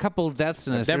 There are a couple of deaths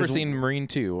in this. I've never There's- seen Marine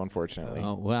 2, unfortunately.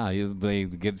 Oh, wow. They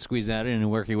get squeezed out in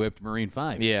and worky whipped Marine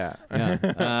 5. Yeah.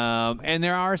 Yeah. And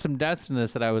there are some deaths in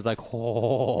this that I was like,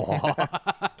 oh.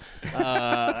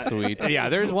 Sweet. Yeah,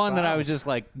 there's one that I was just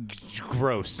like,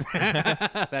 gross.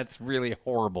 That's really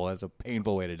horrible. That's a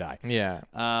painful way to die. Yeah.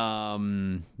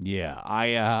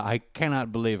 I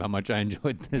cannot believe how much I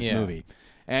enjoyed this Yeah. movie.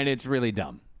 And it's really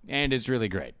dumb. And it's really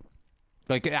great.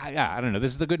 Like, I don't know.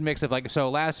 This is the good mix of like, so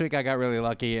last week I got really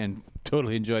lucky and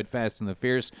totally enjoyed Fast and the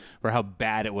Fierce for how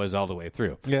bad it was all the way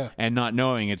through. Yeah. And not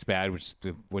knowing it's bad, which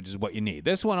is what you need.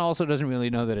 This one also doesn't really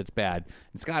know that it's bad.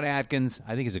 And Scott Adkins,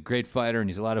 I think he's a great fighter and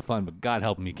he's a lot of fun, but God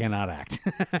help him, he cannot act.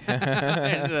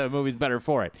 And the movie's better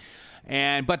for it.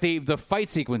 But the fight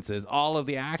sequences, all of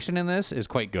the action in this is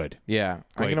quite good. Yeah. I'm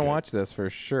Quite going to good. watch this for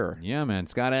sure. Yeah, man,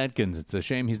 Scott Adkins. It's a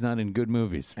shame he's not in good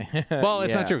movies. Well, it's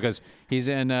Yeah. not true because he's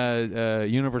in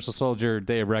Universal Soldier: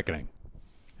 Day of Reckoning.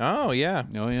 Oh, yeah.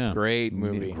 Oh yeah, Great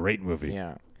movie. Yeah, great movie.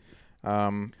 Yeah.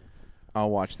 I'll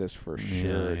watch this for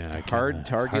sure. Yeah, I Hard kinda-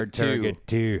 Target 2. Target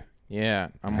 2. Yeah,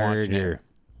 I'm watching it.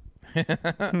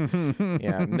 Harder.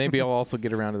 Yeah, maybe I'll also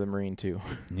get around to the Marine 2.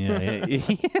 Yeah.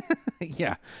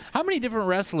 Yeah. How many different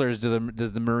wrestlers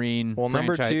does the Marine? Well,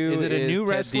 number franchise- 2 is it a is new Ted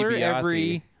wrestler DiBiase.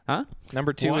 every? Huh?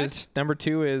 Number 2 What? is Ted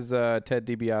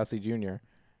DiBiase Jr.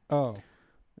 Oh.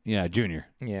 Yeah, Junior.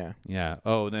 Yeah. Yeah.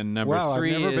 Oh, then number Wow,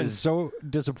 3 I've never been is so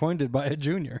disappointed by a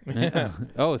junior.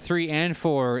 Oh, 3 and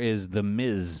 4 is the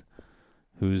Miz,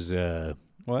 who's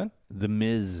What? the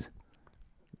Miz.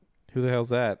 Who the hell's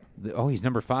that? He's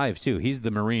number 5 too. He's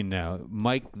the Marine now.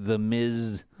 Mike the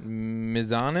Miz.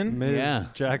 Mizanin? Ms. Yeah.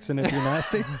 Jackson, if you're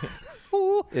nasty.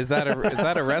 Is that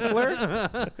a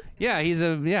wrestler? Yeah, he's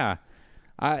a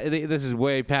This is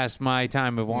way past my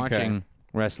time of watching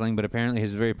wrestling, but apparently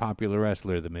he's a very popular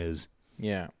wrestler, The Miz.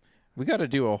 Yeah. We got to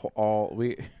do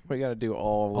we got to do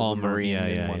all of the Marine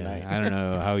in one night. I don't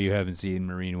know how you haven't seen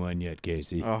Marine 1 yet,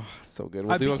 Casey. Oh, so good.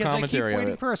 We'll do a commentary I keep of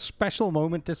waiting it. for a special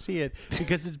moment to see it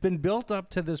because it's been built up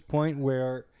to this point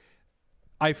where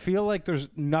I feel like there's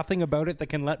nothing about it that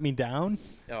can let me down.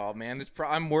 Oh man,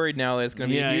 I'm worried now that it's going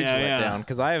to be a huge letdown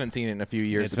because I haven't seen it in a few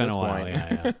years. It's been a while. Point.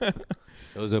 Yeah.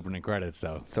 Those opening credits,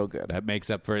 though, so good. That makes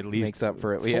up for at least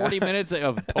 40 minutes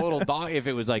of total dog. If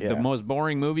it was like the most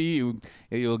boring movie,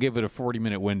 you'll give it a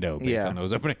 40-minute window based on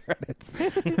those opening credits.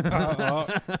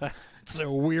 It's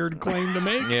a weird claim to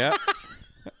make. Yeah.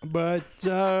 But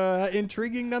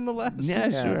intriguing nonetheless. Yeah,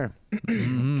 sure.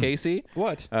 Casey,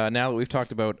 What? Now that we've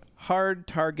talked about Hard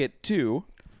Target 2,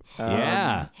 for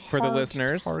the Hard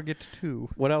listeners, Target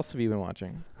 2. what else have you been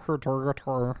watching? Hard Target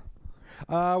 2.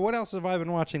 What else have I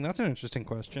been watching? That's an interesting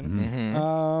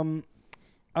question.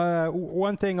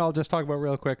 One thing I'll just talk about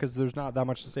real quick because there's not that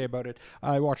much to say about it.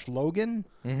 I watched Logan.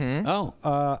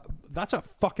 Oh. That's a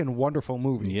fucking wonderful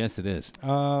movie. Yes, it is.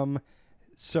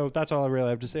 So that's all I really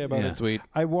have to say about it. Sweet.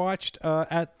 I watched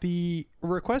at the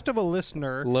request of a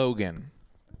listener. Logan.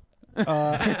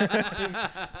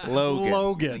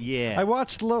 Logan. Yeah. I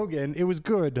watched Logan. It was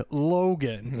good.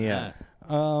 Logan. Yeah.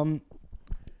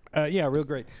 Yeah, real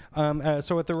great.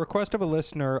 So at the request of a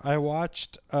listener, I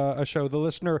watched a show. The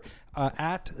listener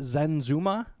at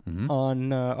Zenzuma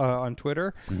on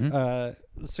Twitter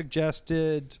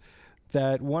suggested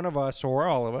that one of us or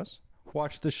all of us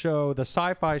watch the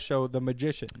sci-fi show, The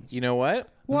Magicians. You know what?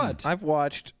 What? I've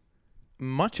watched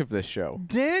much of this show.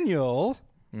 Daniel,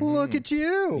 look at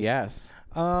you. Yes.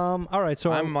 All right.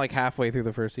 So I'm like halfway through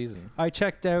the first season. I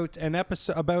checked out an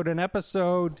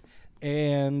episode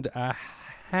and a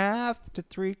half to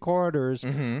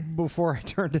 3/4 before I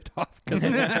turned it off because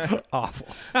it's awful.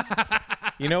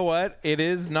 You know what? It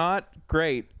is not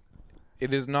great.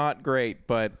 It is not great,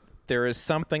 but there is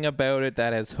something about it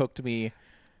that has hooked me.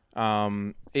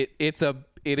 It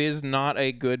is not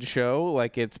a good show.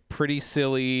 Like, it's pretty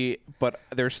silly, but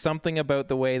there's something about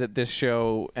the way that this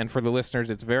show, and for the listeners,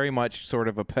 it's very much sort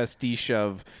of a pastiche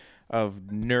of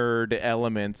nerd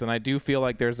elements, and I do feel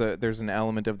like there's an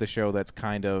element of the show that's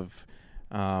kind of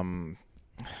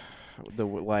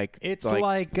It's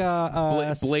like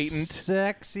blatant,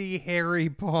 sexy Harry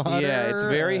Potter. Yeah, it's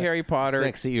very Harry Potter.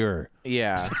 Sexier.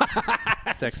 Yeah.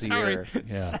 Sexier.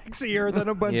 Yeah. Sexier than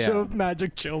a bunch of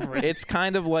magic children. It's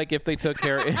kind of like if they took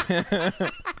Harry.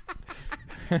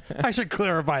 I should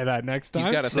clarify that next time.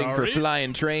 He's got a thing for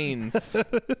flying trains.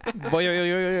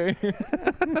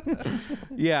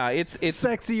 Yeah, it's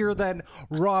sexier than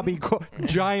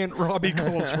giant Robbie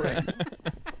Coltrane.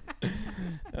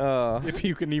 If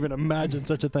you can even imagine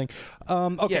such a thing.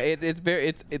 Okay.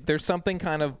 Yeah, there's something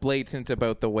kind of blatant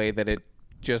about the way that it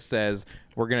just says,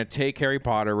 we're going to take Harry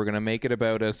Potter, we're going to make it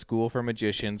about a school for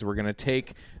magicians, we're going to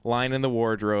take Lion in the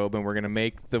Wardrobe, and we're going to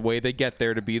make the way they get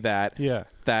there to be that. Yeah.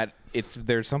 That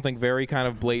there's something very kind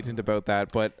of blatant about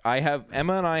that. But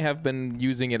Emma and I have been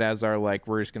using it as our, like,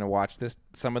 we're just going to watch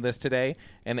some of this today,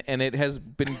 and it has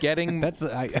been getting.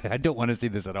 I don't want to see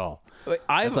this at all.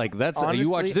 Honestly, you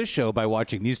watch this show by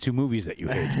watching these two movies that you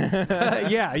hate.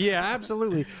 Yeah,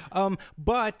 absolutely.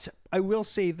 But I will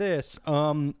say this: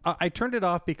 I turned it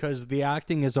off because the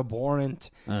acting is abhorrent,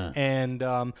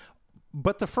 and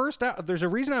but there's a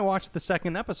reason I watched the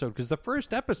second episode, because the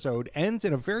first episode ends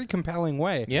in a very compelling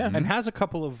way, and has a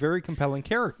couple of very compelling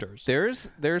characters. There's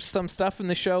some stuff in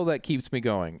the show that keeps me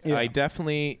going. Yeah. I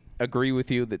definitely agree with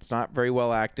you that's not very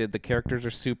well acted. The characters are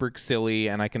super silly,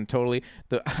 and I can totally.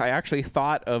 I actually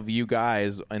thought of you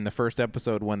guys in the first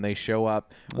episode when they show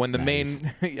up. When the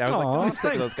main, I was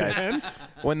like, those guys. Dan.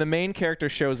 When the main character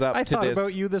shows up, I to thought this,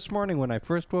 about you this morning when I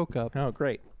first woke up. Oh,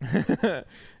 great.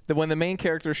 When the main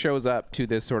character shows up to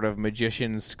this sort of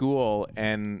magician school,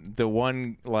 and the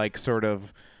one like sort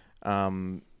of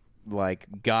like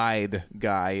guide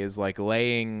guy is like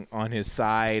laying on his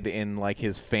side in like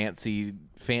his fancy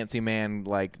man,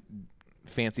 like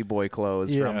fancy boy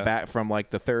clothes from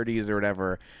like the 30s or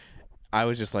whatever. I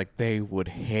was just like, they would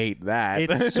hate that.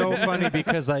 It's so funny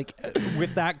because, like,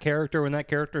 with that character, when that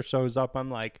character shows up, I'm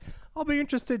like, I'll be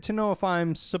interested to know if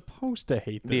I'm supposed to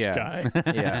hate this guy.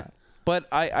 Yeah.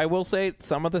 But I will say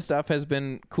some of the stuff has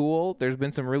been cool. There's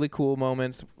been some really cool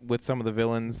moments with some of the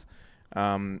villains.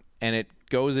 And it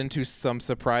goes into some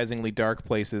surprisingly dark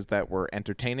places that were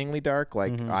entertainingly dark,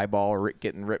 like eyeballs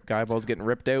getting ripped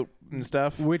out and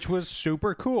stuff, which was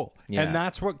super cool. Yeah. And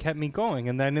that's what kept me going.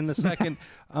 And then in the second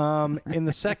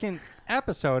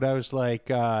episode, I was like,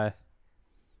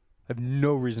 have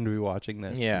no reason to be watching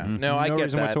this. Yeah. No, I no get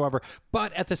reason that. whatsoever.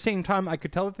 But at the same time, I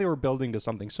could tell that they were building to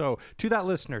something. So to that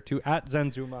listener, to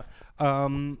 @Zenzuma,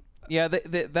 Yeah,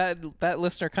 that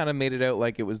listener kind of made it out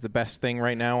like it was the best thing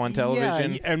right now on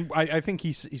television. Yeah, and I think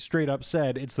he straight up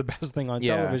said it's the best thing on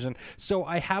television. So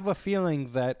I have a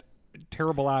feeling that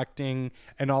terrible acting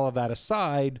and all of that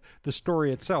aside, the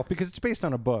story itself, because it's based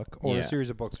on a book or a series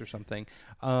of books or something,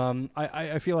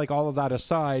 I feel like all of that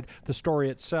aside, the story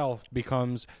itself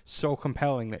becomes so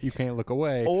compelling that you can't look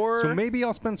away. So maybe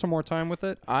I'll spend some more time with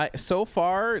it. So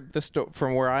far,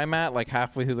 from where I'm at, like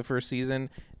halfway through the first season,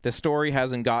 the story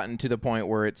hasn't gotten to the point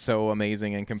where it's so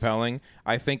amazing and compelling.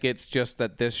 I think it's just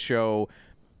that this show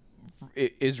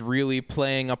is really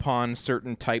playing upon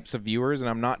certain types of viewers, and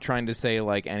I'm not trying to say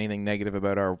like anything negative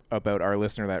about our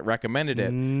listener that recommended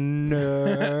it. Nerds.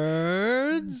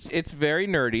 It's very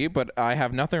nerdy, but I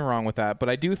have nothing wrong with that. But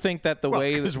I do think that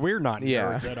because we're not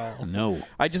nerds at all. No.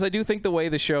 I do think the way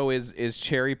the show is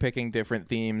cherry picking different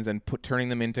themes and turning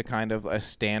them into kind of a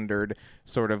standard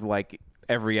sort of like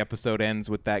every episode ends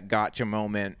with that gotcha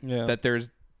moment. Yeah. That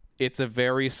it's a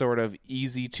very sort of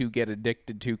easy to get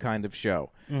addicted to kind of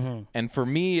show. Mm-hmm. And for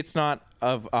me, it's not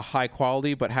of a high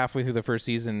quality, but halfway through the first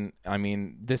season, I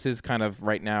mean, this is kind of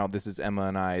right now, this is Emma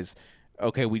and I's,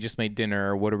 okay, we just made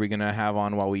dinner. What are we going to have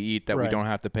on while we eat that we don't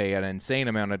have to pay an insane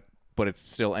amount of, but it's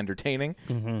still entertaining,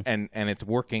 and it's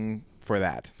working for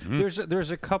that. Mm-hmm. There's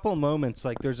a couple moments,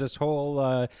 like there's this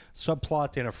whole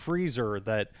subplot in a freezer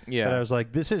that I was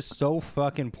like, this is so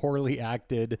fucking poorly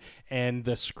acted, and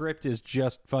the script is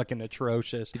just fucking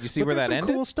atrocious. Did you see where that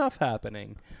ended? Cool stuff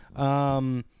happening.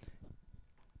 I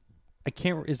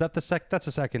can't. Is that that's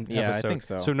the second episode? Yeah, I think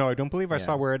so. So no, I don't believe I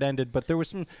saw where it ended, but there was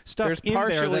some stuff. There's in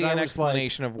partially there that an I was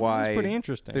explanation like, of why. That's pretty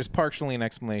interesting. There's partially an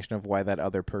explanation of why that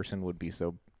other person would be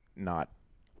so not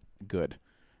good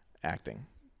acting.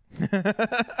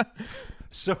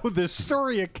 So the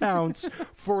story accounts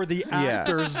for the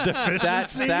actor's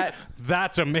deficiency.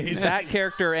 That's amazing. That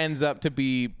character ends up to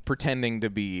be pretending to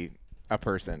be a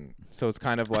person. So it's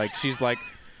kind of like she's like,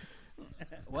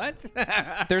 What?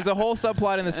 There's a whole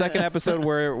subplot in the second episode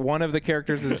where one of the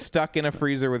characters is stuck in a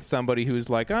freezer with somebody who's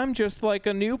like, I'm just like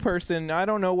a new person. I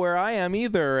don't know where I am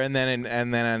either. And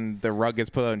then the rug gets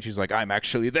pulled out and she's like, I'm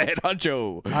actually the head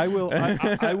honcho. I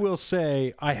will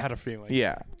say I had a feeling.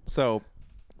 Yeah. So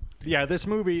yeah, this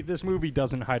movie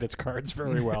doesn't hide its cards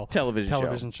very well.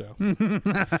 Television show.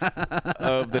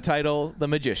 Of the title, The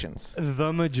Magicians.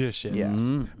 The Magicians. Yes.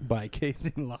 By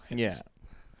Casey Lyons. Yeah.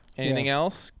 Anything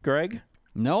else, Greg?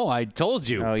 No, I told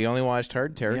you. Oh, you only watched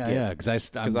Hard Target? Yeah,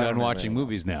 because I'm done watching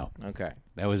movies now. Okay.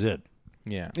 That was it.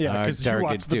 Yeah. Yeah, because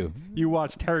you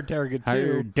watched Hard Target 2.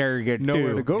 Hard Target 2.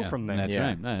 Nowhere to go from there. That's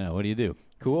right. I know. What do you do?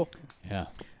 Cool. Yeah.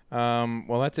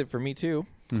 Well, that's it for me, too.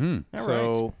 Mm-hmm. All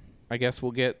so right. I guess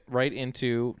we'll get right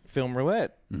into Film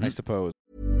Roulette, I suppose.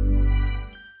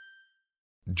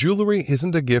 Jewelry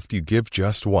isn't a gift you give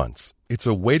just once. It's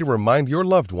a way to remind your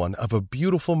loved one of a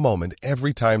beautiful moment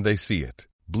every time they see it.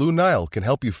 Blue Nile can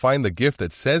help you find the gift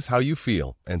that says how you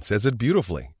feel and says it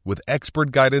beautifully, with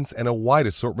expert guidance and a wide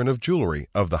assortment of jewelry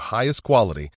of the highest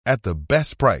quality at the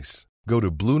best price. Go to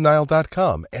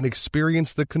BlueNile.com and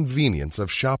experience the convenience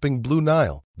of shopping Blue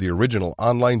Nile, the original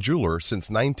online jeweler since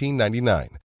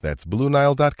 1999. That's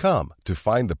BlueNile.com to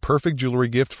find the perfect jewelry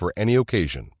gift for any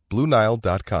occasion.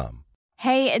 BlueNile.com.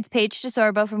 Hey, it's Paige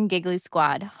DeSorbo from Giggly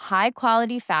Squad. High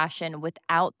quality fashion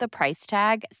without the price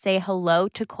tag. Say hello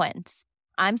to Quince.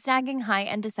 I'm snagging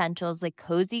high-end essentials like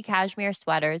cozy cashmere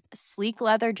sweaters, sleek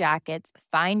leather jackets,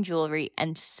 fine jewelry,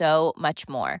 and so much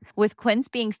more. With Quince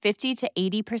being 50 to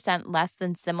 80% less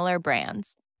than similar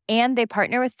brands. And they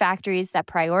partner with factories that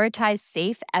prioritize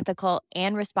safe, ethical,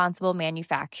 and responsible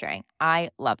manufacturing. I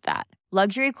love that.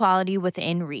 Luxury quality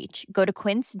within reach. Go to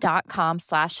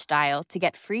quince.com/style to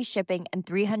get free shipping and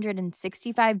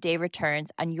 365-day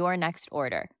returns on your next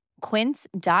order.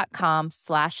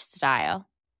 Quince.com/style.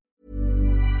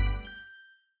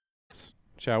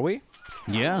 Shall we?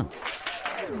 Yeah.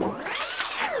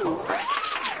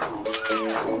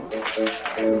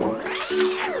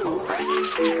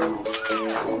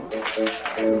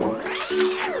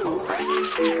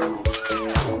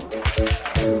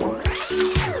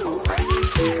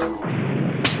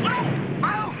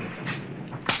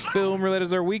 Film Roulette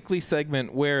is our weekly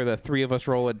segment where the three of us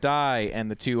roll a die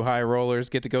and the two high rollers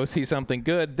get to go see something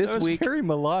good. This that was week, very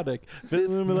melodic.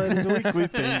 Film Roulette is a weekly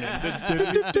thing.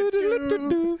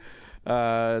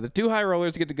 The two high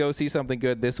rollers get to go see something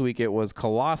good. This week it was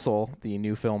Colossal, the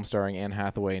new film starring Anne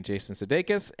Hathaway and Jason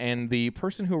Sudeikis, and the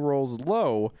person who rolls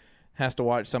low has to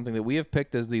watch something that we have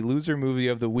picked as the loser movie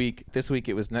of the week. This week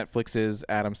it was Netflix's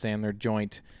Adam Sandler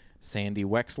joint, Sandy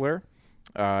Wexler.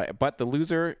 But the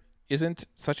loser isn't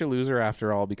such a loser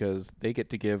after all, because they get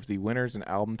to give the winners an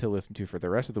album to listen to for the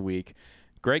rest of the week.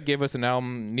 Greg gave us an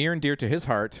album near and dear to his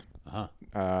heart,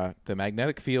 the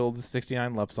Magnetic Fields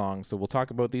 69 Love Songs. So we'll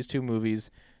talk about these two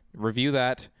movies, review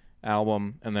that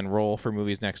album, and then roll for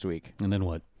movies next week. And then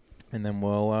what? And then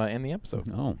we'll end the episode.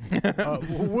 Oh.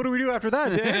 What do we do after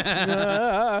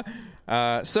that,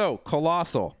 Dan? So,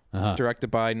 Colossal, directed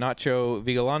by Nacho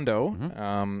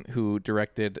Vigalondo, who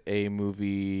directed a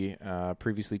movie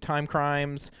previously, Time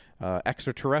Crimes,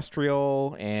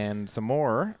 Extraterrestrial, and some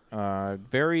more.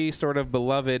 Very sort of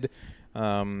beloved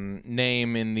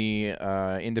name in the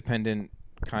independent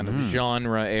kind of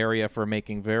genre area for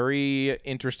making very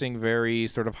interesting, very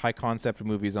sort of high concept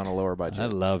movies on a lower budget. I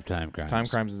love Time Crimes. Time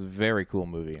Crimes is a very cool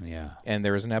movie. Yeah. And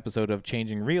there is an episode of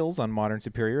Changing Reels on Modern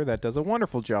Superior that does a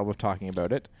wonderful job of talking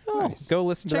about it. Nice. Go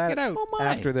listen to Check that it out.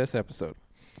 after this episode.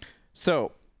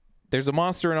 So, there's a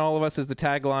monster in all of us is the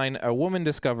tagline. A woman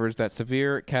discovers that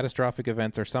severe catastrophic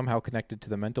events are somehow connected to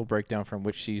the mental breakdown from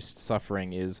which she's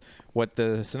suffering, is what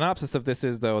the synopsis of this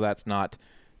is, though that's not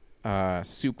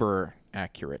super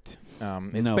accurate.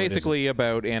 It's basically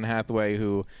about Anne Hathaway,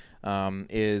 who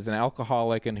is an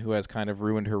alcoholic and who has kind of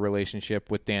ruined her relationship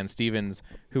with Dan Stevens,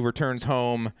 who returns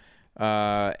home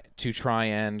to try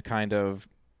and kind of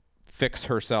fix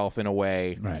herself in a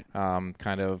way, right?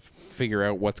 Kind of figure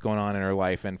out what's going on in her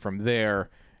life, and from there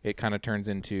it kind of turns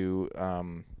into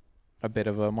a bit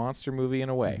of a monster movie in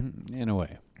a way. In a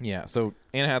way. Yeah. So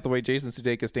Anne Hathaway, Jason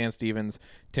Sudeikis, Dan Stevens,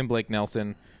 Tim Blake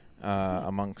Nelson,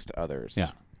 amongst others.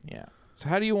 Yeah. Yeah. So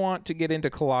how do you want to get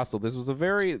into Colossal? This was a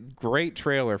very great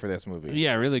trailer for this movie.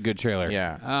 Yeah, really good trailer.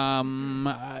 Yeah.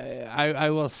 I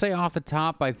will say off the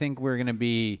top, I think we're going to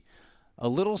be a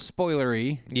little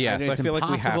spoilery. Yes, it's I feel like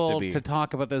we have to impossible be. to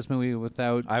talk about this movie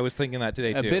without I was thinking that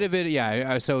today, too. a bit of it.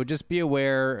 Yeah, so just be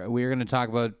aware. We're going to talk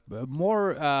about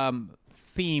more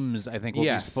themes, I think, will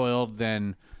be spoiled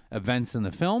than events in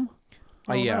the film.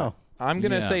 Yeah. no. I'm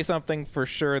going to say something for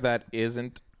sure that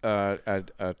isn't a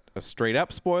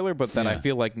straight-up spoiler, but that I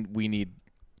feel like we need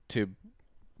to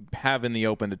have in the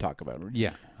open to talk about.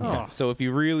 Yeah. Okay. So if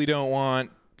you really don't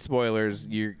want spoilers,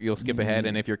 you'll skip ahead,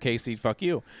 and if you're Casey, fuck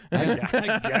you.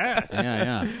 I guess.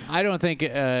 Yeah. I don't think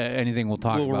anything we'll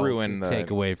talk Will about ruin will take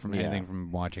away from anything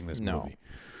from watching this movie.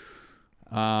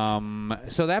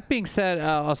 So that being said,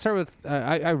 I'll start with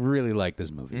I really like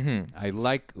this movie. I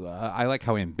like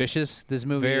how ambitious this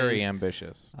movie is. Very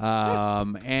ambitious.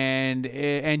 And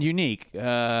unique.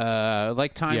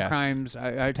 Like Time Crimes.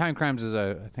 Time Crimes is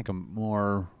I think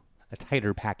a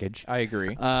tighter package. I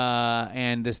agree.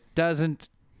 And this doesn't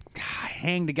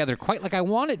hang together quite like I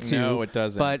want it to. No, it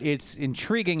doesn't. But it's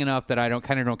intriguing enough that I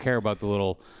don't care about the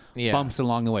little bumps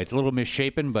along the way. It's a little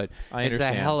misshapen, but it's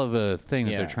a hell of a thing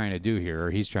that they're trying to do here, or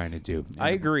he's trying to do. I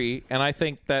agree, and I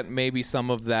think that maybe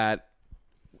some of that,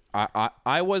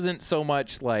 I wasn't so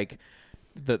much like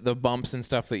the bumps and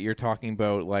stuff that you're talking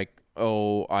about, like,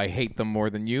 oh, I hate them more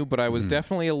than you, but I was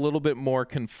definitely a little bit more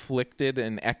conflicted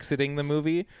in exiting the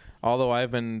movie. Although I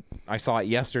saw it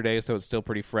yesterday, so it's still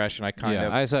pretty fresh, and I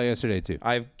saw it yesterday too.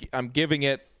 I'm giving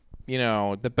it,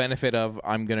 the benefit of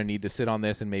I'm going to need to sit on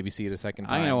this and maybe see it a second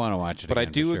time. I'm going to want to watch it But again,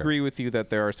 I do for sure. agree with you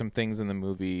that there are some things in the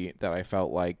movie that I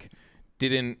felt like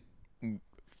didn't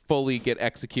fully get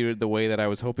executed the way that I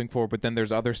was hoping for, but then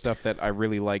there's other stuff that I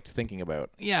really liked thinking about.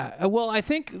 Yeah, well, I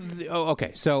think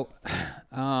okay, so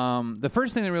the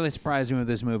first thing that really surprised me with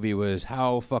this movie was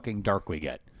how fucking dark we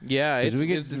get. Yeah, it's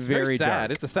very sad.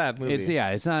 Dark. It's a sad movie.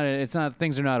 It's not.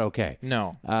 Things are not okay.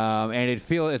 No. And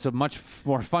it's a much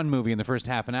more fun movie in the first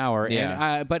half an hour.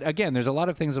 Yeah. And, but again, there's a lot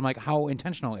of things I'm like, how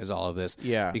intentional is all of this?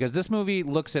 Yeah. Because this movie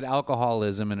looks at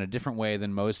alcoholism in a different way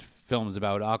than most films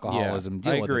about alcoholism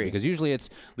deal I with agree. it. Because usually it's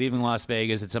leaving Las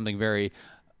Vegas. It's something very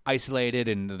isolated,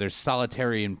 and there's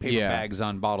solitary and paper bags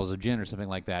on bottles of gin or something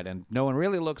like that. And no one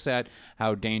really looks at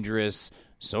how dangerous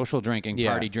social drinking,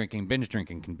 party drinking, binge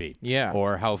drinking can be. Yeah.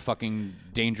 Or how fucking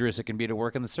dangerous it can be to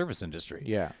work in the service industry.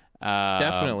 Yeah.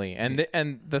 Definitely.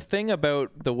 And the thing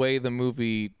about the way the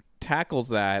movie tackles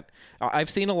that,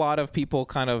 I've seen a lot of people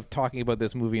kind of talking about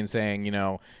this movie and saying,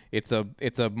 it's a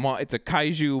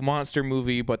kaiju monster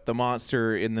movie, but the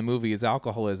monster in the movie is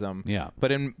alcoholism. Yeah.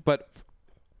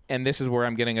 And this is where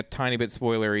I'm getting a tiny bit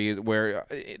spoilery, where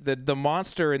the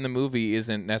monster in the movie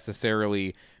isn't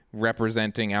necessarily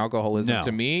representing alcoholism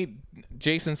to me.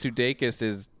 Jason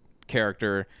Sudeikis'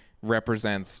 character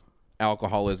represents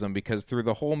alcoholism, because through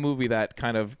the whole movie, that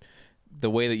kind of the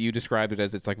way that you described it,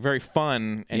 as it's like very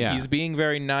fun, and he's being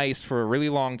very nice for a really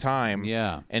long time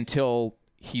until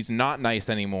he's not nice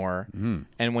anymore.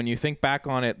 And when you think back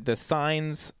on it, the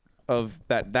signs of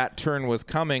that turn was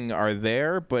coming are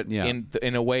there, but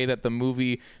in a way that the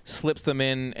movie slips them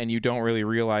in, and you don't really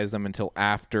realize them until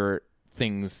after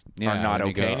things are not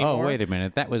okay anymore. Oh, wait a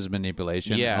minute, that was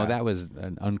manipulation. Yeah. Oh, that was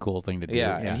an uncool thing to do.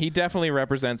 Yeah, and he definitely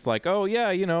represents like, oh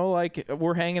yeah, like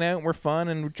we're hanging out and we're fun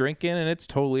and we're drinking and it's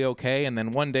totally okay, and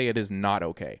then one day it is not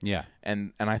okay. Yeah.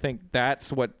 And I think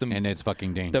that's what and it's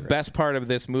fucking dangerous. The best part of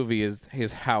this movie is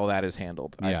how that is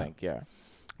handled. I think,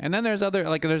 And then there's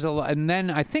other there's a lot, and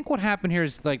then I think what happened here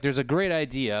is like there's a great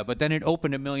idea, but then it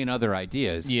opened a million other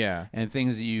ideas. Yeah. And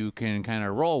things that you can kind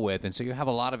of roll with, and so you have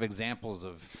a lot of examples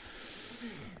of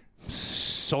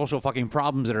social fucking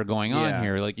problems that are going on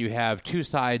here. Like you have two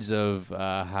sides of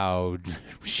how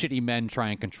shitty men try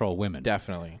and control women.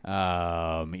 Definitely.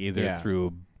 Either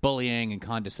through bullying and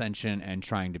condescension and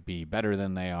trying to be better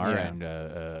than they are,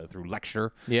 and through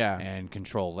lecture and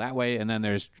control that way. And then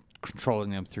there's controlling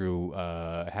them through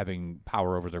having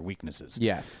power over their weaknesses.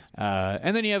 Yes.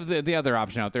 And then you have the other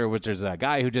option out there, which is a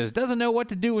guy who just doesn't know what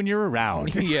to do when you're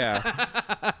around. Yeah.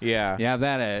 Yeah. You have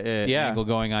that angle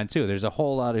going on too. There's a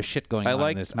whole lot of shit going on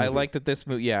in this movie. I like that this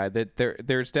movie, that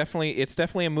there's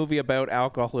definitely a movie about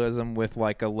alcoholism with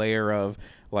like a layer of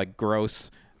like gross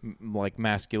like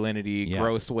masculinity,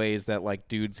 gross ways that like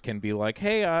dudes can be like,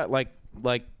 hey,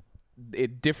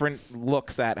 different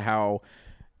looks at how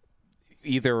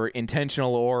either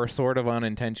intentional or sort of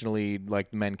unintentionally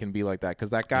like men can be like that, because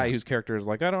that guy whose character is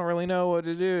like, I don't really know what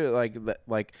to do,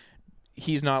 like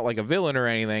he's not like a villain or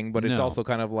anything, but it's also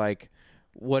kind of like,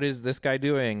 what is this guy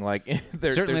doing? Like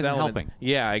certainly isn't helping.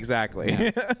 Yeah,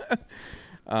 exactly.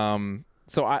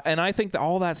 So I think that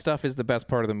all that stuff is the best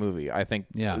part of the movie. I think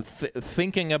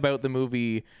thinking about the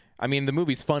movie, I mean, the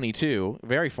movie's funny too,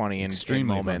 very funny in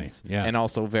moments, and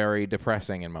also very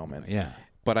depressing in moments. Yeah.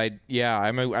 But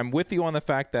I'm with you on the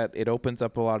fact that it opens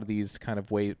up a lot of these kind of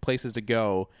places to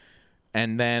go,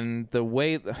 and then the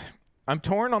way I'm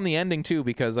torn on the ending too,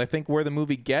 because I think where the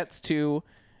movie gets to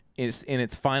is in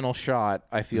its final shot.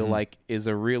 I feel like is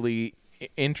a really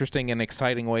interesting and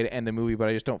exciting way to end a movie, but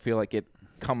I just don't feel like it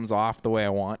comes off the way I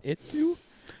want it to.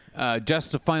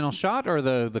 Just the final shot or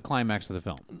the climax of the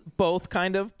film? Both,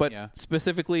 kind of, but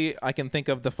specifically I can think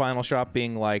of the final shot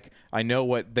being like, I know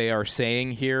what they are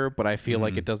saying here, but I feel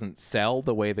like it doesn't sell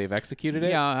the way they've executed it.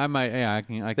 Yeah, I might. Yeah, I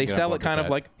can. They sell it kind of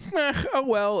like, oh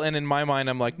well, and in my mind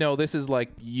I'm like, no, this is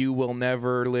like, you will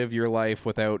never live your life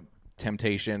without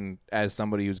temptation as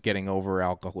somebody who's getting over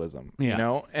alcoholism, you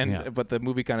know? And but the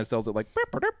movie kind of sells it like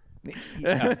 100%.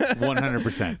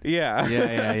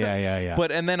 Yeah.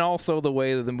 But and then also the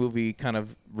way that the movie kind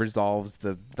of resolves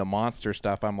the monster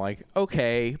stuff, I'm like,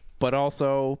 okay, but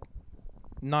also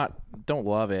don't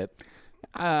love it.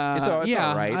 It's all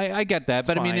right. I get that, It's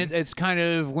but fine. I mean, it's kind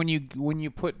of when you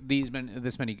put this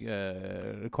many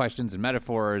questions and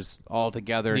metaphors all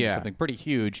together into something pretty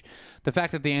huge. The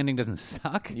fact that the ending doesn't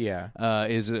suck,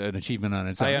 is an achievement on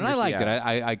its own. And I liked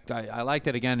it. I liked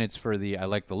it again. I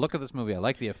like the look of this movie. I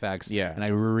like the effects. Yeah, and I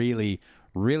really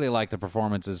like the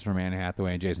performances from Anne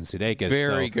Hathaway and Jason Sudeikis.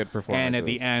 Very good performances. And at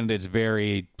the end, it's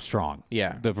very strong.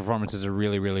 Yeah. The performances are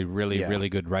really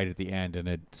good right at the end,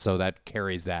 and so that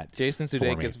carries that. Jason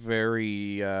Sudeikis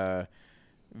very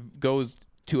goes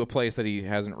to a place that he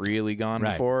hasn't really gone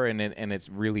before, and it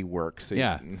really works. So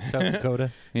South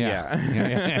Dakota.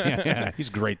 Yeah. He's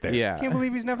great there. Yeah. Can't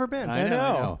believe he's never been. I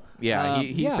know. Yeah,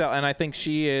 and I think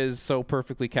she is so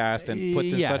perfectly cast and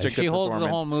puts in such a good performance. She holds the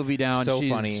whole movie down. So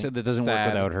She's funny. That doesn't sad.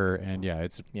 work without her. And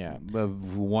it's a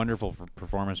wonderful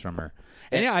performance from her.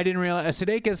 And I didn't realize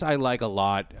Sudeikis I like a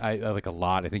lot. I like a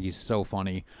lot. I think he's so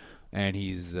funny, and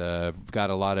he's got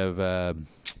a lot of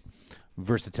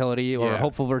versatility or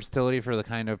hopeful versatility for the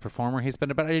kind of performer he's been.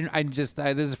 But this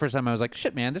is the first time I was like,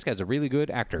 shit, man, this guy's a really good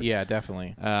actor. Yeah,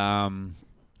 definitely. And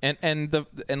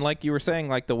like you were saying,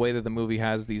 like the way that the movie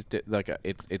has these,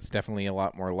 it's definitely a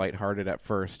lot more lighthearted at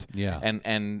first. Yeah.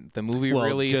 And the movie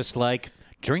really just like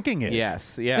drinking is.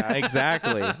 Yes. Yeah.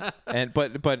 Exactly.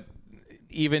 but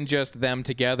even just them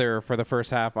together for the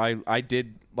first half, I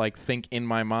did like think in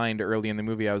my mind early in the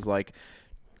movie, I was like,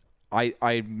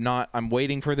 I'm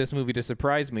waiting for this movie to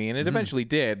surprise me, and it eventually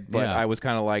did. But I was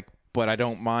kind of like, but I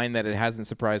don't mind that it hasn't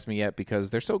surprised me yet because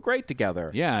they're so great together.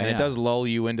 Yeah, and it does lull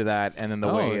you into that, and then the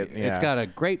way it's got a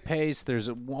great pace. There's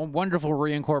a wonderful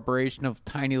reincorporation of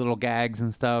tiny little gags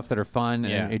and stuff that are fun,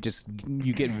 and it just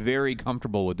you get very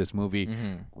comfortable with this movie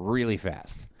really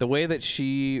fast. The way that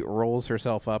she rolls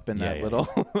herself up in that little,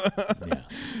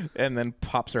 and then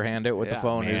pops her hand out with the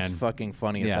phone is fucking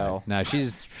funny as hell. No,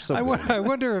 she's so. I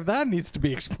wonder if that needs to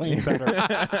be explained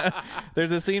better.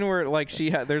 There's a scene where like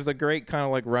there's a great kind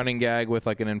of like running gag with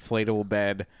like an inflatable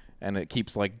bed, and it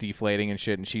keeps like deflating and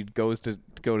shit. And she goes to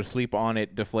go to sleep on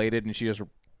it, deflated, and she just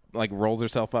like rolls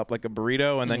herself up like a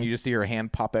burrito, and then you just see her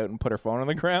hand pop out and put her phone on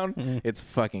the ground. It's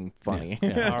fucking funny. All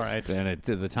right, and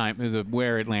the time,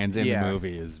 where it lands in the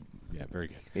movie is very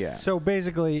good. Yeah. So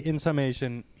basically, in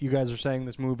summation, you guys are saying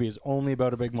this movie is only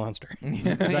about a big monster. Is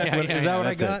that what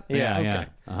I got? Yeah. Okay.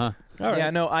 Uh-huh. All right. Yeah,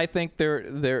 no, I think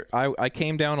I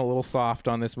came down a little soft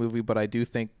on this movie, but I do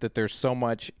think that there's so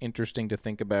much interesting to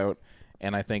think about,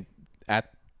 and I think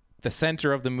at the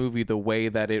center of the movie, the way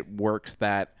that it works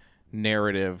that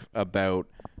narrative about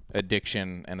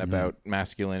addiction and about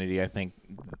masculinity, I think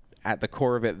at the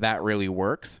core of it, that really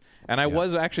works. And I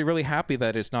was actually really happy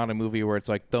that it's not a movie where it's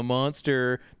like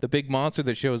the big monster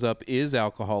that shows up is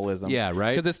alcoholism. Yeah,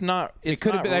 right. Because it's not. It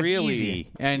could have been really easy,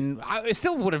 and it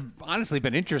still would have honestly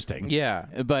been interesting. Yeah,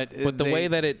 but the way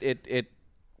that it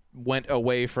went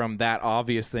away from that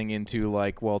obvious thing into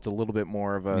like, well, it's a little bit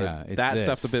more of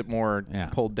stuff's a bit more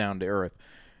pulled down to earth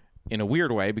in a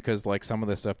weird way, because like some of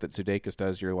the stuff that Sudeikis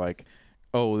does, you're like,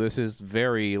 oh, this is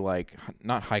very like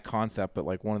not high concept, but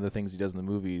like one of the things he does in the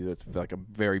movie that's like a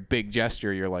very big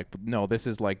gesture. You're like, no, this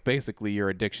is like basically your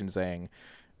addiction saying,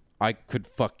 I could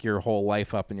fuck your whole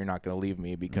life up and you're not going to leave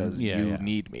me because you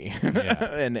need me.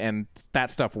 And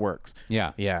that stuff works.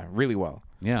 Yeah, really well.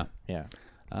 Yeah.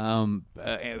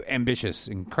 Ambitious,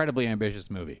 incredibly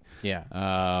ambitious movie. Yeah,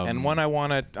 and one I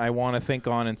want to think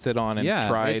on and sit on and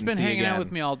try. It's been hanging out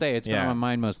with me all day. It's been on my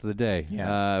mind most of the day.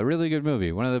 Yeah, really good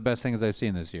movie. One of the best things I've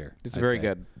seen this year. It's very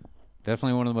good.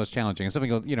 Definitely one of the most challenging. And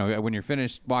something when you're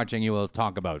finished watching, you will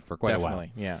talk about for quite a while.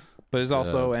 Yeah. But it's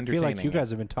also entertaining. I feel like you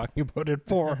guys have been talking about it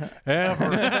forever.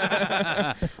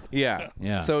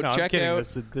 So check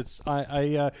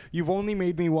out. You've only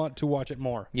made me want to watch it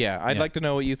more. Yeah, I'd like to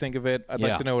know what you think of it. I'd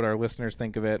like to know what our listeners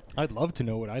think of it. I'd love to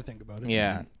know what I think about it.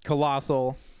 Yeah,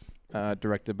 Colossal,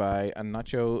 directed by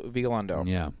Nacho Vigalondo.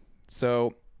 Yeah.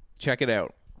 So check it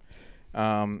out.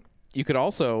 You could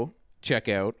also check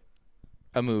out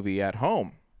a movie at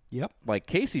home. Yep. Like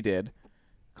Casey did,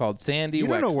 called Sandy Wexler. You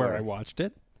don't know where I watched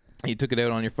it. You took it out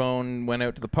on your phone, went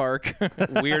out to the park,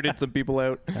 weirded some people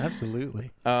out. Absolutely.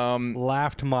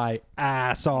 Laughed my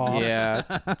ass off. Yeah.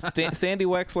 Sandy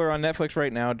Wexler on Netflix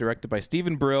right now, directed by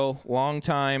Stephen Brill,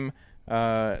 longtime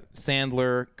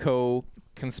Sandler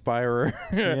co-conspirer.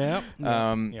 Yep.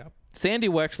 Sandy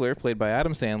Wexler, played by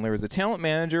Adam Sandler, is a talent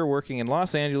manager working in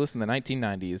Los Angeles in the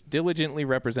 1990s, diligently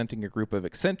representing a group of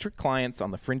eccentric clients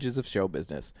on the fringes of show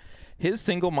business. His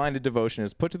single-minded devotion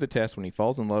is put to the test when he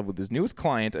falls in love with his newest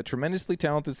client, a tremendously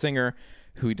talented singer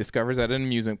who he discovers at an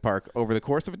amusement park. Over the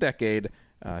course of a decade,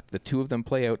 the two of them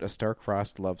play out a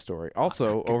star-crossed love story.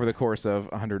 Also, over the course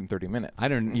of 130 minutes. I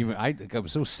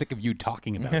was so sick of you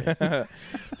talking about it.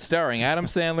 Starring Adam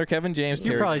Sandler, Kevin James,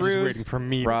 Terry Crews,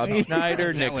 Rob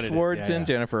Schneider, Nick Swardson,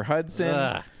 Jennifer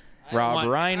Hudson, Rob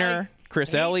Reiner,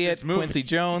 Chris Elliott, Quincy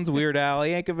Jones, Weird Al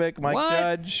Yankovic, Mike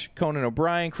Judge, Conan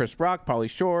O'Brien, Chris Rock, Pauly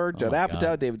Shore, Judd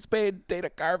Apatow, David Spade, Dana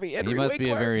Carvey, Henry He must Winkler.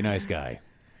 be a very nice guy.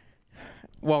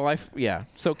 Well,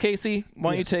 So, Casey,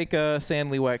 why don't you take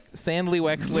Sandly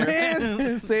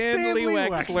Wexler? Sandly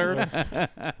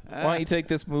Wexler. Why don't you take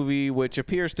this movie, which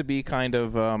appears to be kind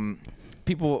of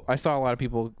people? I saw a lot of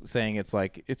people saying it's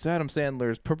like it's Adam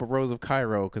Sandler's Purple Rose of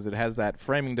Cairo because it has that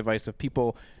framing device of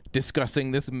people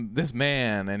discussing this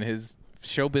man and his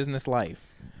show business life.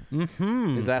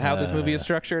 Mm-hmm. Is that how this movie is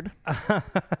structured?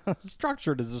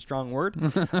 Structured is a strong word.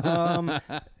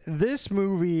 This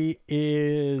movie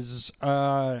is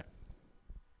okay.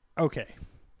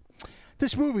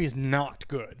 This movie is not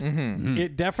good. Mm-hmm.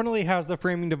 It definitely has the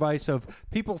framing device of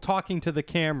people talking to the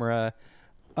camera.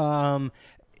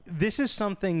 This is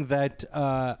something that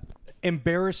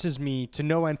embarrasses me to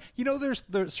no end. There's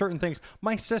certain things.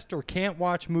 My sister can't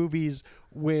watch movies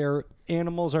where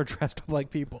animals are dressed up like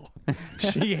people.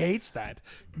 She hates that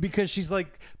because she's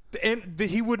like, and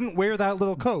he wouldn't wear that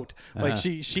little coat. Like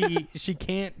she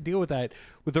can't deal with that,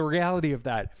 with the reality of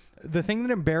that. The thing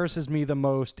that embarrasses me the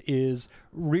most is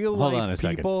real life people. Hold on a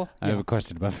second. I have a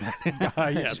question about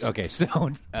that. Yes. Okay,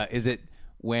 so is it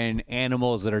when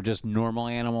animals that are just normal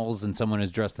animals and someone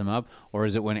has dressed them up, or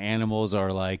is it when animals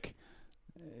are like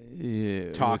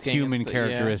with human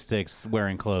characteristics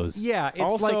wearing clothes? Yeah. It's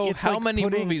also, like, how many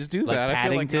movies do that? Like I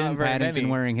feel like not very Paddington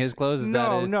many. wearing his clothes?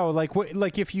 No.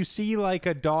 Like if you see like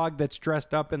a dog that's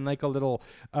dressed up in like a little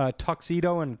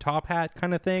tuxedo and top hat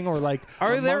kind of thing, or like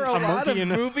are there a lot of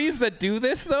movies that do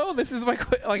this though? This is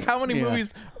like how many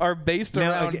movies are based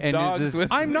around dogs?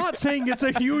 I'm not saying it's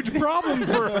a huge problem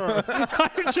for her.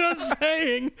 I'm just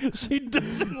saying she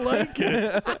doesn't like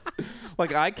it.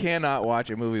 Like, I cannot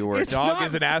watch a movie where a dog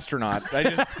is an astronaut.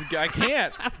 I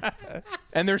can't.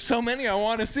 And there's so many I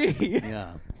want to see.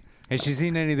 Yeah. Has she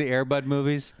seen any of the Air Bud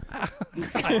movies?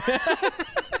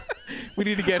 We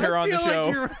need to get her on the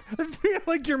show. I feel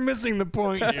like you're missing the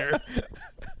point here.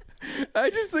 I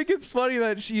just think it's funny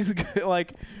that she's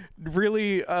like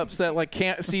really upset, like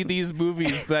can't see these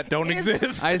movies that don't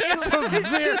exist.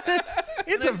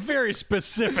 It's a very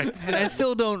specific. And I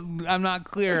still don't. I'm not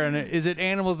clear on it. Is it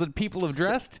animals that people have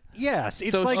dressed? Yes,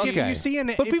 it's So like okay. if you see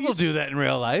an. But people do that in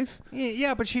real life.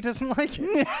 Yeah, but she doesn't like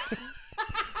it.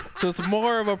 So it's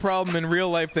more of a problem in real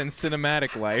life than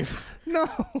cinematic life. No.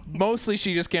 Mostly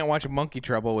she just can't watch Monkey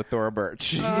Trouble with Thora Birch.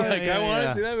 She's like, I want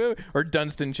to see that movie. Or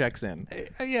Dunstan Checks In.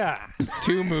 Yeah.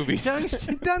 2 movies.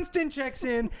 Dunstan checks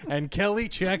in and Kelly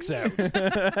checks out.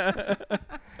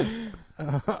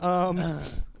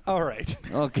 All right.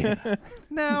 Okay.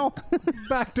 Now,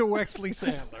 back to Wexley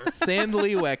Sandler.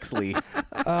 Sandley Wexley.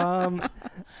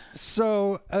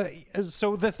 So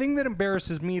the thing that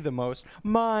embarrasses me the most,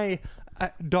 my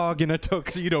dog in a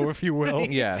tuxedo, if you will,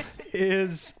 Yes.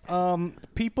 is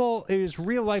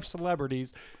real life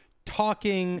celebrities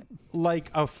talking like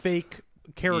a fake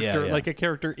character, Yeah. like a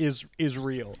character is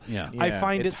real. Yeah. I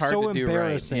find it's it hard so to do right.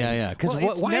 embarrassing. Yeah. Because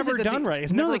it's never done right.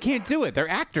 It's no, never- they can't do it. They're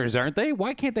actors, aren't they?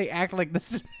 Why can't they act like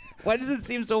this? Why does it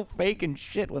seem so fake and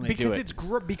shit when they do Because it? it's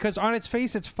because on its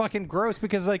face it's fucking gross.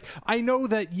 Because like I know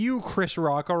that you, Chris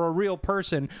Rock, are a real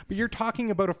person, but you're talking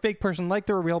about a fake person like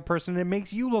they're a real person, and it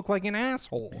makes you look like an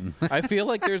asshole. I feel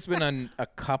like there's been a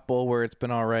couple where it's been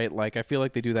all right. Like, I feel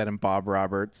like they do that in Bob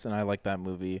Roberts, and I like that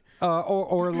movie.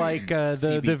 Or like the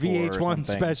CB4 or VH1 something.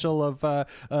 special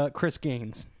of Chris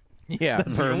Gaines. Yeah,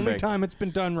 That's the only perfect. time it's been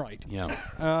done right.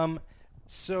 Yeah.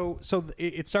 So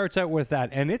it starts out with that,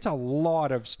 and it's a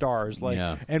lot of stars, like,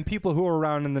 Yeah. and people who were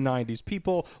around in the '90s,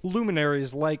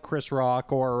 luminaries like Chris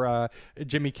Rock or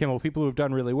Jimmy Kimmel, people who have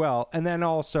done really well, and then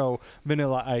also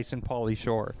Vanilla Ice and Pauly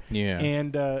Shore. Yeah.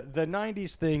 And the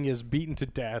 '90s thing is beaten to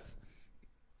death,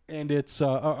 and it's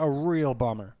a real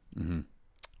bummer.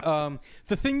 Mm-hmm.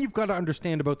 The thing you've got to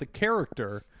understand about the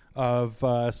character of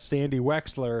Sandy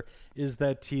Wexler is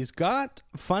that he's got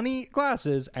funny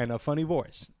glasses and a funny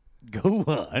voice. Go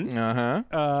on.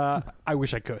 I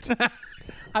wish I could.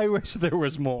 I wish there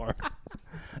was more.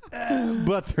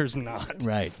 But there's not.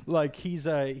 Right. Like he's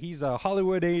a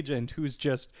Hollywood agent who's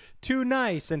just too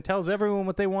nice and tells everyone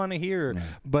what they want to hear. Right.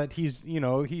 But he's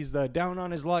the down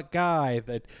on his luck guy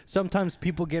that sometimes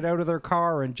people get out of their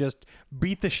car and just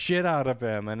beat the shit out of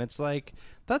him, and it's like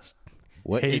that's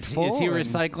What is hateful. he and-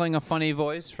 recycling a funny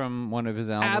voice from one of his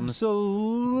albums?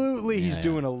 Absolutely. He's Yeah.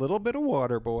 doing a little bit of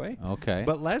Waterboy. Okay.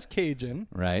 But less Cajun.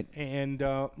 Right. And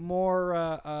more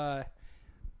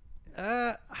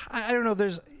I don't know,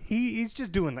 he's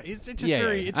just doing that. It's just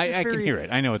very it's just I very, can hear it.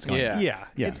 I know what's going on. Yeah.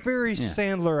 It's very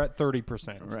Sandler at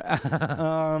 30%.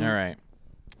 All right.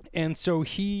 And so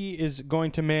he is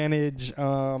going to manage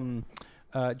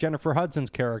Jennifer Hudson's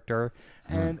character,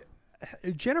 and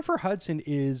Jennifer Hudson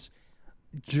is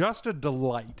just a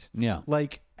delight. Yeah.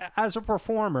 Like, as a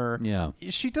performer, Yeah.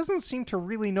 she doesn't seem to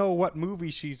really know what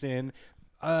movie she's in,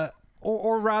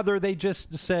 or rather, they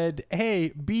just said,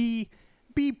 "Hey, be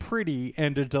pretty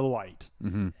and a delight,"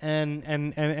 and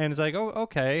it's like, "Oh,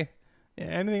 okay.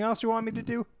 Anything else you want me to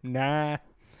do?" Nah.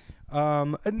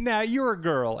 Nah, you're a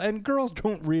girl, and girls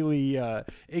don't really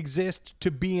exist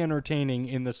to be entertaining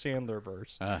in the Sandler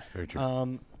verse. Very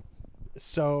true.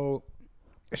 So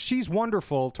she's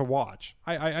wonderful to watch.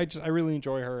 I really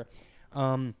enjoy her.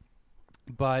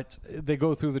 But they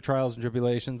go through the trials and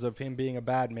tribulations of him being a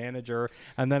bad manager,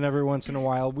 and then every once in a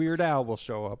while, Weird Al will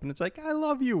show up, and it's like, I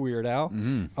love you, Weird Al.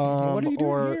 What are you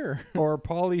doing here? Or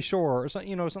Pauly Shore, or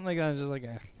something, something like that. It's just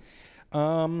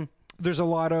like, there's a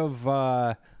lot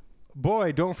of.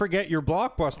 Boy, don't forget your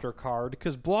Blockbuster card,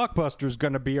 because Blockbuster's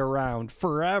going to be around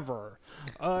forever.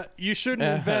 You shouldn't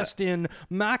invest in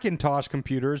Macintosh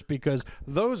computers because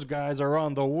those guys are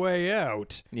on the way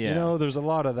out. Yeah. There's a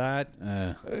lot of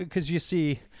that. Because you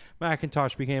see,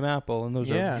 Macintosh became Apple, and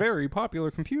those are very popular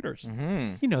computers.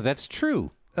 That's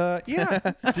true. Yeah.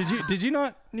 Did you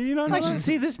not know I that? should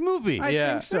see this movie. I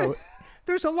think so.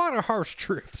 There's a lot of harsh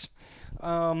truths.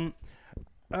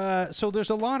 So there's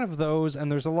a lot of those, and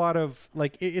there's a lot of,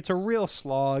 like, it's a real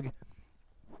slog.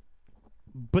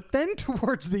 But then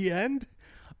towards the end,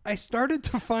 I started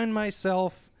to find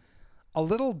myself a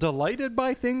little delighted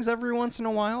by things every once in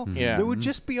a while. Yeah. There would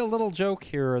just be a little joke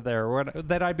here or there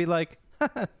that I'd be like,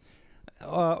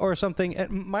 or something. And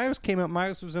Myos came out.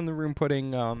 Myos was in the room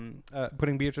putting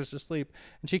Beatrice to sleep,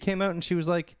 and she came out and she was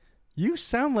like, "You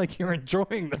sound like you're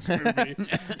enjoying this movie."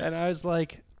 And I was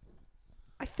like,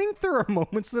 I think there are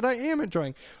moments that I am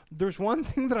enjoying. There's one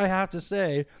thing that I have to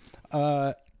say.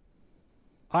 I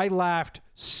laughed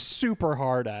super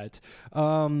hard at.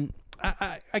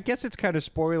 I guess it's kind of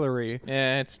spoilery.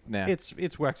 Yeah, it's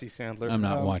Wexy Sandler. I'm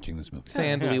not watching this movie.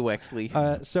 Sandly Wexley.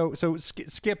 So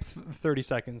skip 30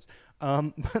 seconds.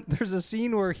 But there's a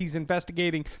scene where he's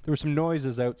investigating. There were some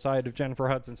noises outside of Jennifer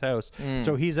Hudson's house,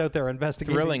 so he's out there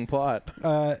investigating. Thrilling plot.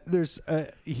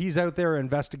 He's out there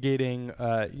investigating.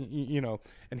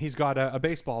 And he's got a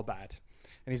baseball bat,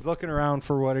 and he's looking around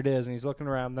for what it is, and he's looking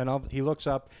around. Then he looks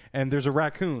up, and there's a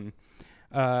raccoon,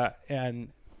 and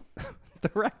the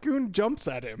raccoon jumps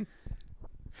at him,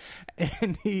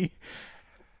 and he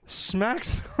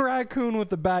smacks the raccoon with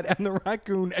the bat, and the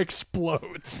raccoon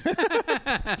explodes.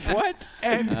 What?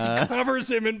 And covers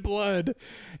him in blood.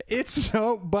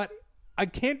 But I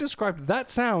can't describe it. That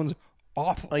sounds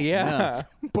awful. Yeah.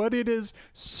 But it is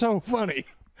so funny.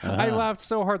 I laughed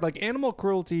so hard. Like, animal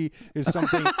cruelty is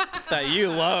something that you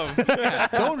love.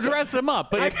 Don't dress them up,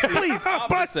 but please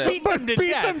beat them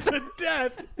to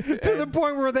death. To the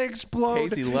point where they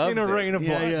explode Casey loves in a rain of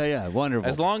blood. Yeah. Wonderful.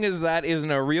 As long as that isn't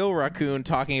a real raccoon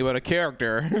talking about a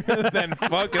character, then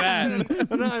fuck that.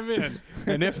 But I'm in.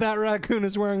 And if that raccoon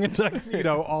is wearing a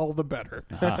tuxedo, all the better.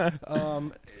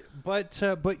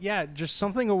 But yeah, just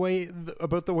something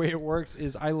about the way it works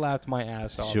is I laughed my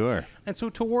ass off. Sure. And so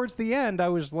towards the end, I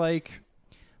was like,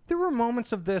 there were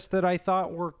moments of this that I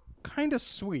thought were kind of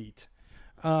sweet.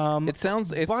 It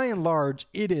sounds... By and large,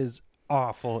 it is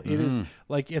awful. It is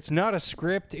like, it's not a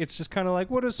script. It's just kind of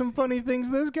like, what are some funny things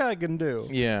this guy can do?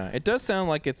 Yeah, it does sound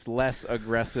like it's less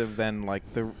aggressive than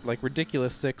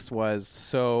Ridiculous Six was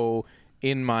so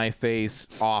in my face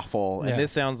awful, and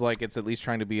this sounds like it's at least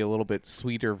trying to be a little bit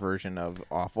sweeter version of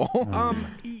awful.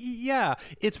 Yeah,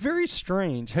 it's very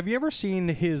strange. Have you ever seen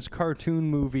his cartoon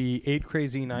movie 8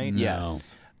 Crazy Nights?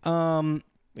 Yes.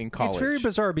 In college. It's very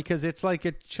bizarre because it's like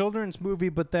a children's movie,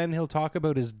 but then he'll talk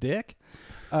about his dick.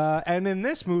 And in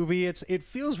this movie, it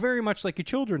feels very much like a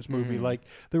children's movie. Like,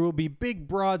 there will be big,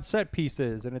 broad set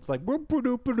pieces, and it's like,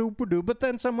 but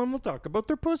then someone will talk about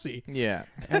their pussy. Yeah.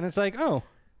 And it's like, oh,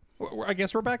 I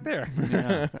guess we're back there.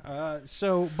 Yeah.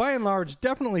 So, by and large,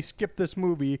 definitely skip this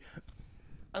movie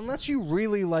unless you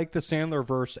really like the Sandler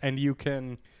verse and you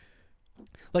can...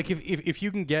 Like, if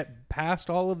you can get past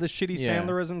all of the shitty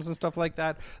Sandlerisms and stuff like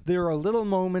that, there are little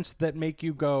moments that make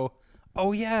you go,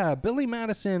 oh, yeah, Billy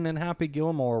Madison and Happy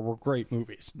Gilmore were great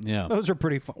movies. Yeah. Those are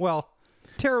pretty fun. Well,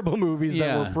 terrible movies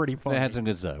that were pretty funny. They had some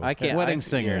good stuff. Wedding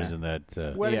Singers and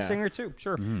that. Wedding Singer, too,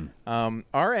 sure.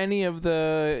 Are any of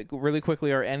the... Really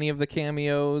quickly, are any of the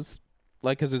cameos...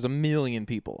 Like, because there's a million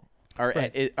people. Are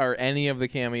any of the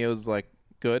cameos, like,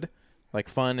 good? Like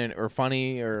fun or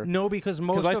funny or no? Because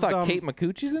I saw Kate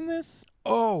Micucci's in this.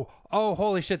 Oh,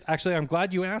 holy shit! Actually, I'm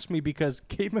glad you asked me because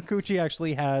Kate Micucci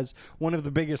actually has one of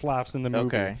the biggest laughs in the movie.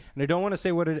 Okay, and I don't want to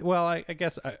say what it. Well, I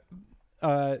guess.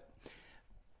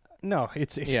 No,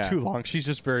 it's too long. She's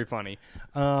just very funny.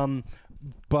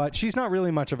 But she's not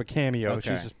really much of a cameo. Okay.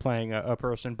 She's just playing a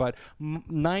person. But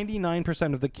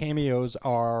 99% of the cameos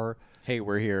are... Hey,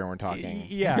 we're here and we're talking.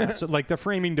 Yeah, so like the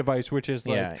framing device, which is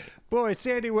like, boy,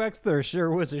 Sandy Wexler sure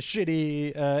was a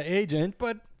shitty agent,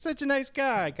 but such a nice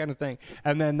guy kind of thing.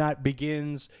 And then that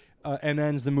begins... and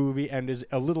ends the movie and is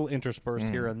a little interspersed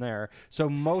here and there. So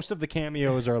most of the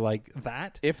cameos are like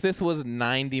that. If this was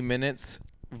 90 minutes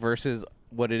versus...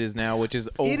 what it is now, which is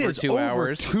over 2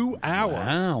 hours. 2 hours.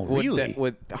 Wow, really?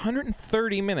 With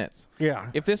 130 minutes. Yeah.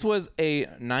 If this was a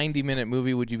 90-minute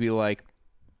movie, would you be like,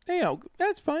 hey,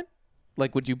 that's fine?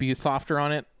 Like, would you be softer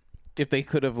on it if they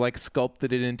could have, like,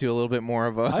 sculpted it into a little bit more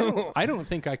of a... I don't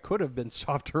think I could have been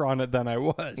softer on it than I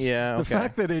was. Yeah, The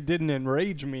fact that it didn't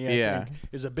enrage me, I think,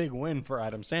 is a big win for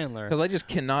Adam Sandler. Because I just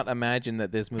cannot imagine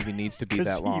that this movie needs to be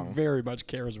that long. He very much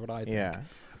cares what I think.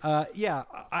 Yeah.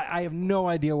 I have no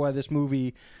idea why this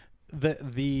movie,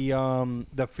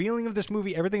 the feeling of this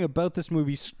movie, everything about this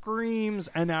movie screams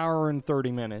an hour and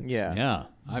 30 minutes. Yeah.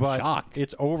 I'm shocked.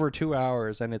 It's over 2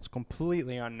 hours and it's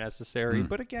completely unnecessary.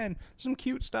 But again, some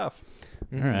cute stuff.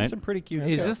 All right. Some pretty cute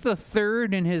stuff. Is this the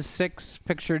third in his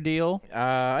 6-picture deal?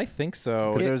 I think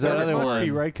so. There's another one. It must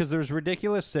be, right? Because there's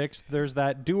Ridiculous Six. There's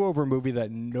that do-over movie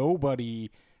that nobody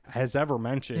has ever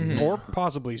mentioned or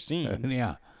possibly seen.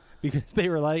 Yeah. Because they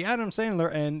were like, Adam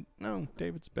Sandler and, no,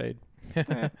 David Spade.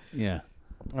 Yeah.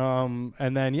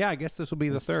 And then, I guess this will be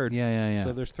the third. Yeah.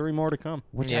 So there's 3 more to come.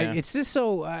 Which it's just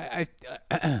so...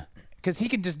 because he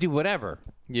can just do whatever.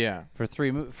 Yeah. For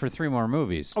three more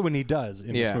movies. Oh, and he does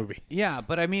in this movie. Yeah,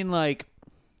 but I mean, like...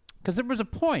 Because there was a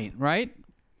point, right?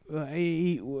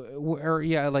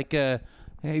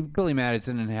 Billy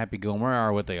Madison and Happy Gilmore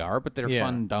are what they are, but they're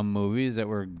fun, dumb movies that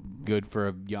were good for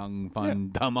a young,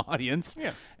 fun, dumb audience.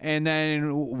 Yeah. And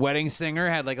then Wedding Singer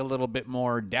had like a little bit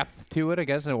more depth to it, I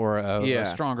guess, or a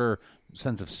stronger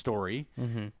sense of story.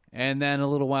 Mm-hmm. And then a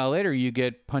little while later, you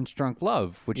get Punch Drunk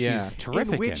Love, which he's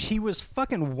terrific in. Which he was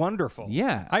fucking wonderful.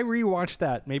 Yeah. I rewatched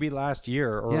that maybe last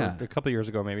year or a couple of years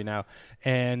ago, maybe now.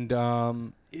 And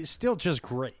it's still just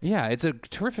great. Yeah, it's a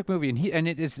terrific movie. And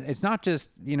it's not just,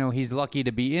 he's lucky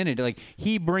to be in it. Like,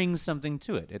 he brings something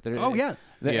to it.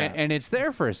 And it's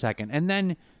there for a second. And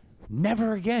then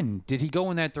never again did he go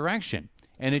in that direction.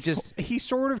 And it just... He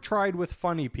sort of tried with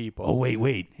funny people. Oh,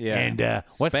 wait. Yeah. And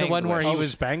what's the one where he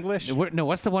was... Spanglish? No,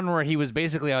 what's the one where he was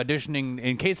basically auditioning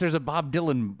in case there's a Bob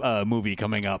Dylan movie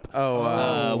coming up?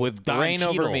 With Don Reign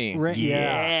Cheadle. Over Me.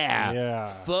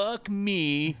 Yeah. Fuck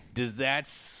me. Does that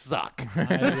suck?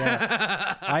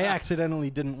 I accidentally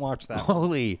didn't watch that.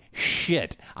 Holy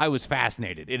shit. I was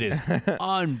fascinated. It is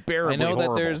unbearably I know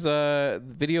horrible. that there's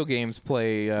video games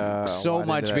play so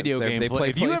much video game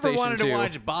play. If you ever wanted to too.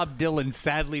 watch Bob Dylan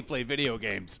sadly play video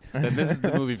games, then this is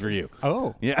the movie for you.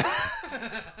 Oh. Yeah.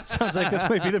 Sounds like this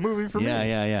might be the movie for me.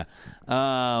 Yeah.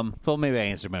 Well, maybe I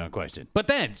answered my own question. But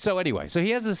then, so he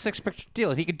has this 6-picture deal,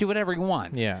 and he can do whatever he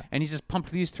wants. Yeah. And he just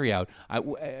pumped these 3 out. I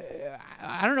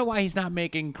don't know why he's not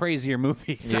making crazier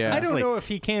movies. Yeah. I don't know if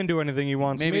he can do anything he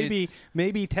wants. Maybe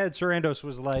Maybe Ted Sarandos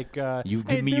was like, you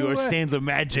give me your Sandler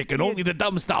magic and only the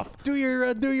dumb stuff. Do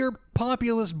your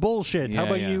populist bullshit. How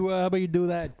about you do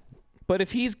that? But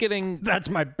if he's getting... That's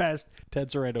my best Ted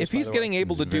Sarandos. If he's getting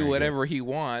able to do whatever he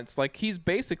wants, like, he's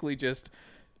basically just...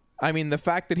 I mean, the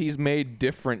fact that he's made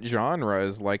different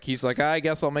genres, like, he's like, I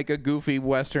guess I'll make a goofy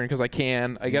Western because I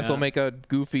can. I guess I'll make a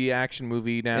goofy action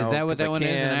movie now. Is that what that one is,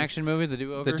 an can. action movie, The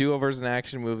Do-Over? The Do-Over's an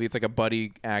action movie. It's like a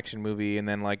buddy action movie. And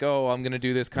then, like, I'm going to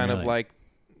do this kind of, like,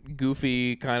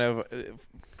 goofy kind of...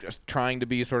 trying to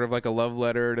be sort of like a love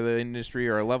letter to the industry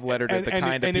or a love letter to the kind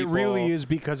of and people. And it really is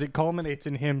because it culminates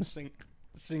in him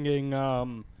singing,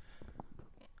 I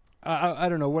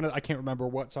don't know, I can't remember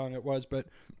what song it was, but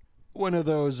one of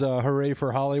those Hooray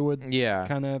for Hollywood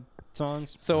kind of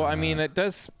songs. So, I mean, it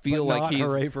does feel like he's...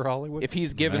 Hooray for Hollywood. If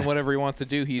he's given whatever he wants to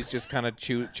do, he's just kind of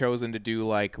chosen to do,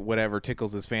 like, whatever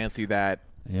tickles his fancy that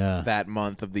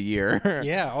month of the year.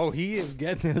 Yeah. Oh, he is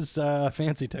getting his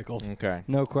fancy tickled. Okay.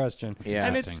 No question. Yeah.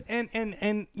 And it's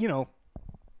and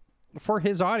for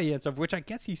his audience, of which I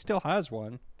guess he still has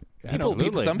one. Some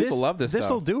people love this stuff. This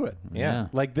will do it. Yeah.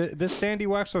 Like this Sandy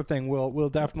Wexler thing will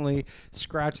definitely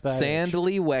scratch that.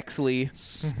 Sandly Wexley.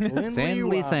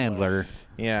 Sandly Sandler.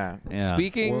 Yeah.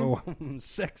 Speaking...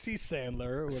 Sexy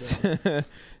Sandler. Whatever.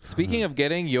 Speaking of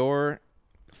getting your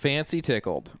fancy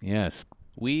tickled. Yes.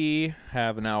 We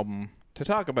have an album to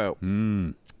talk about.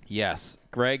 Yes.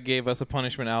 Greg gave us a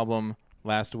punishment album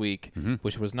last week,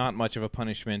 which was not much of a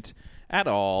punishment at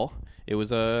all. It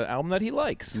was an album that he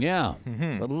likes. Yeah.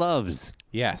 But loves.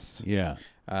 Yes. Yeah.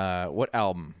 What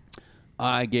album?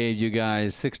 I gave you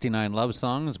guys 69 Love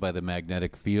Songs by the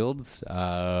Magnetic Fields.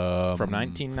 From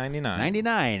 1999.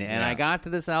 99. And I got to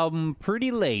this album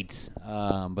pretty late.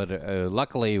 But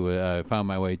luckily, I found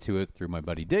my way to it through my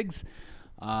buddy Diggs.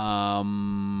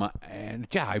 And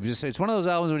yeah, it's one of those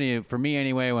albums for me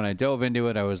anyway, when I dove into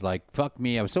it, I was like, fuck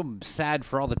me. I was so sad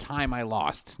for all the time I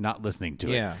lost not listening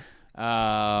to it.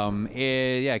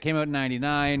 It came out in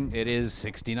 99. It is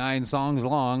 69 songs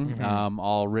long,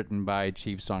 all written by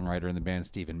chief songwriter in the band,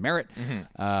 Stephen Merritt.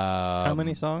 How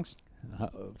many songs?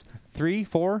 3,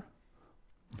 4?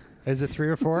 Is it 3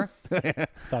 or 4?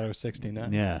 Thought it was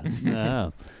 69. Yeah.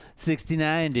 No.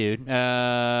 69, dude.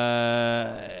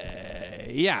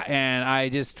 Yeah, and I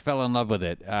just fell in love with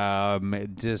it.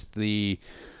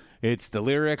 It's the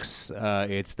lyrics,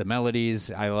 it's the melodies.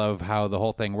 I love how the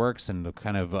whole thing works and the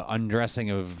kind of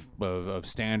undressing of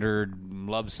standard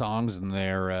love songs and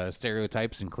their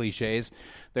stereotypes and cliches.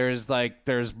 There's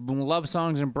love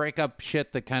songs and breakup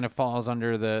shit that kind of falls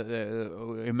under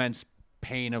the immense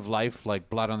pain of life, like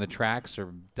Blood on the Tracks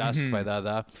or Dusk by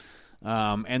the.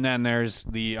 And then there's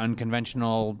the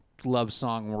unconventional love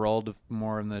song world,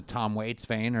 more in the Tom Waits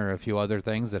vein, or a few other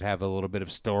things that have a little bit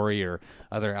of story or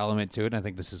other element to it. And I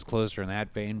think this is closer in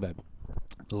that vein, but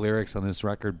the lyrics on this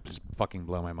record just fucking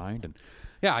blow my mind. And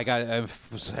yeah, I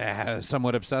was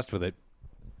somewhat obsessed with it.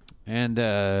 And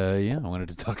I wanted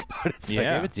to talk about it, so I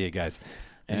gave it to you guys.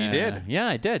 And you did. Yeah,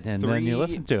 I did. And then you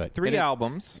listened to it. 3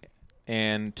 albums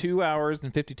and 2 hours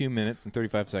and 52 minutes and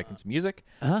 35 seconds of music.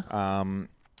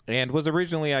 And was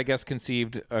originally, I guess,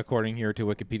 conceived, according here to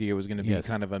Wikipedia, was going to be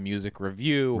kind of a music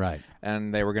review. Right.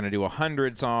 And they were going to do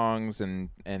 100 songs, and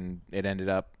it ended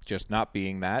up just not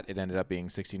being that. It ended up being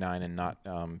 69 and not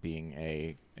being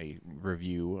a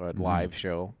review, a live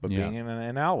show, but being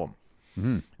an album.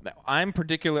 Mm-hmm. Now,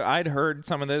 I'd heard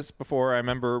some of this before. I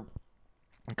remember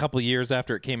a couple of years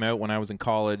after it came out when I was in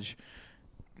college,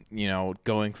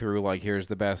 going through like, here's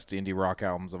the best indie rock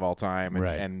albums of all time,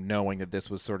 and knowing that this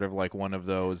was sort of like one of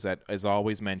those that is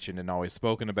always mentioned and always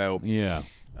spoken about. Yeah.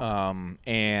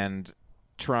 And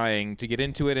trying to get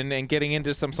into it and getting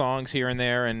into some songs here and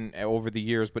there and over the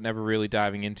years, but never really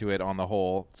diving into it on the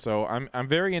whole. So I'm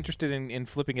very interested in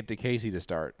flipping it to Casey to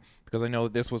start, because I know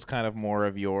that this was kind of more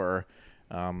of your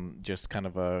just kind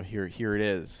of a here it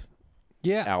is.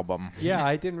 Album. Yeah,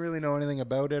 I didn't really know anything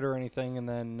about it or anything, and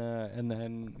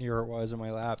then here it was in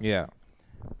my lap. Yeah.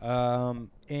 And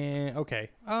okay.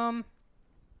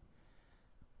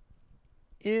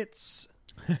 It's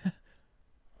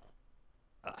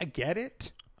I get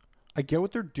it. I get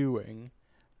what they're doing,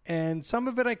 and some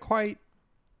of it I quite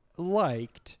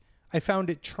liked. I found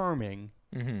it charming.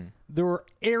 Mm-hmm. There were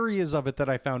areas of it that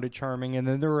I found it charming, and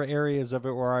then there were areas of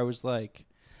it where I was like,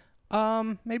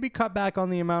 maybe cut back on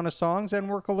the amount of songs and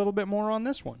work a little bit more on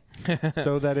this one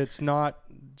so that it's not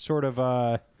sort of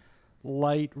a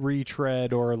light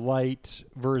retread or a light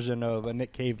version of a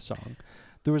Nick Cave song.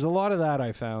 There was a lot of that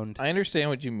I found. I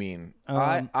understand what you mean.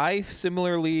 I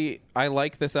similarly, I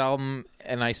like this album,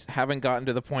 and I haven't gotten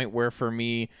to the point where for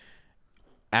me,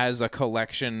 as a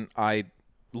collection, I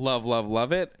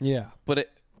love it. Yeah. But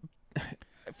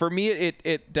for me,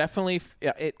 it definitely,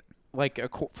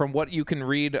 from what you can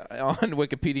read on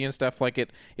Wikipedia and stuff, like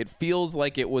it feels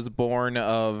like it was born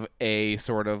of a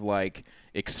sort of like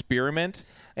experiment,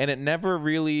 and it never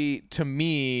really, to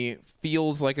me,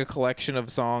 feels like a collection of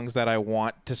songs that I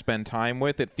want to spend time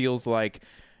with. It feels like,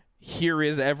 here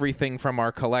is everything from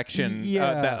our collection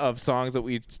of songs that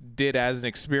we did as an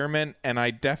experiment. And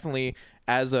I definitely,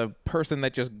 as a person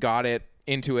that just got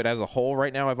into it as a whole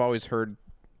right now, I've always heard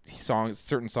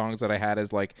certain songs that I had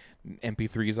as like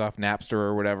MP3s off Napster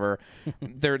or whatever.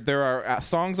 there are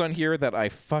songs on here that I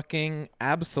fucking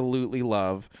absolutely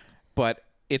love, but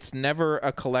it's never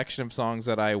a collection of songs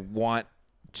that I want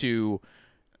to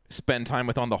spend time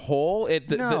with on the whole.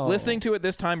 Listening to it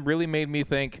this time really made me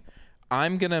think,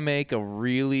 I'm gonna make a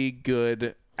really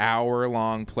good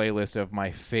hour-long playlist of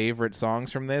my favorite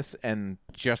songs from this and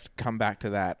just come back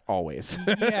to that always.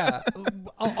 Yeah.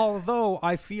 Although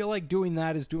I feel like doing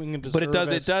that is doing a disservice, but it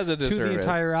does a disservice to the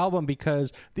entire album,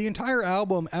 because the entire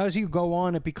album, as you go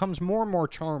on, it becomes more and more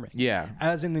charming. Yeah.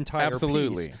 As an entire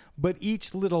Absolutely. piece. But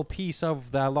each little piece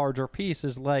of that larger piece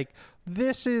is like,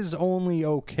 this is only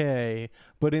okay,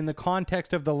 but in the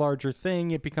context of the larger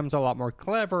thing, it becomes a lot more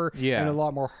clever and a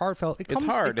lot more heartfelt. It comes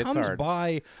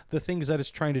by the things that it's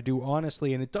trying to do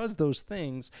honestly, and it does those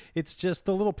things. It's just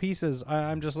the little pieces.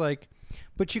 I'm just like,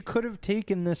 but you could have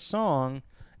taken this song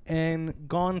and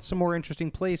gone some more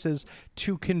interesting places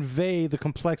to convey the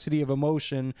complexity of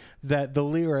emotion that the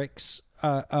lyrics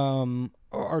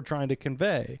are trying to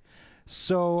convey.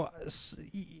 So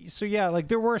yeah, like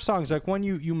there were songs, like one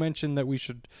you mentioned that we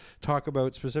should talk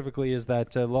about specifically is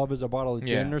that Love is a Bottle of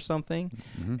Gin or something.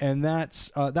 Mm-hmm. And that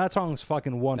song's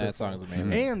fucking wonderful. That song's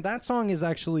amazing. And that song is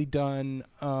actually done,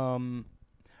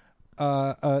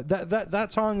 that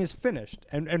song is finished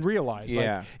and realized.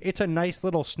 Yeah. Like, it's a nice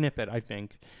little snippet, I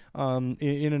think,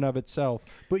 in and of itself.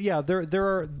 But yeah, there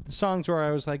are songs where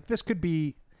I was like, this could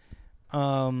be,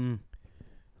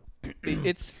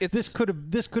 this could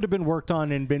have been worked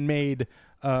on and been made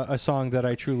a song that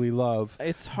I truly love.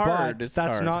 It's hard. But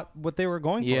that's not what they were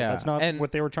going for. Yeah. That's not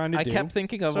what they were trying to do. I kept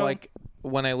thinking of like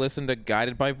when I listened to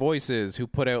Guided by Voices, who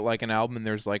put out like an album and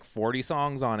there's like 40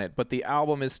 songs on it, but the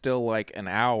album is still like an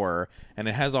hour and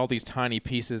it has all these tiny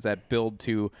pieces that build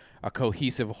to a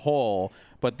cohesive whole.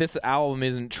 But this album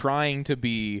isn't trying to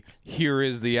be, here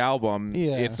is the album.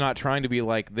 Yeah. It's not trying to be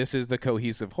like, this is the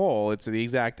cohesive whole. It's the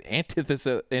exact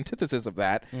antithesis of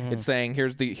that. Mm-hmm. It's saying,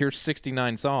 here's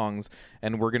 69 songs,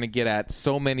 and we're going to get at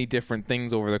so many different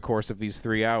things over the course of these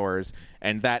 3 hours,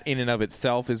 and that in and of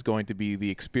itself is going to be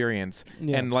the experience.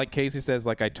 Yeah. And like Casey says,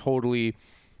 like I totally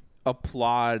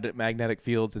applaud Magnetic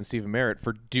Fields and Stephen Merritt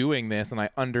for doing this, and I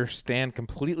understand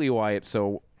completely why it's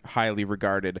so highly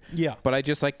regarded. Yeah. But I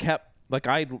just kept, like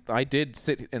I did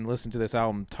sit and listen to this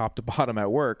album top to bottom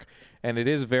at work, and it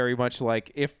is very much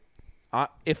like if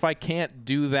I can't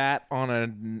do that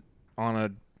on a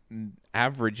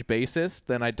average basis,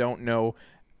 then I don't know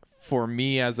for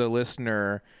me as a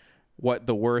listener what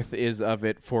the worth is of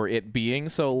it for it being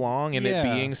so long and it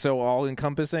being so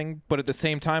all-encompassing. But at the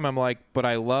same time, I'm like, but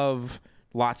I love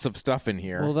lots of stuff in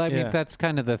here. Well, I mean, that's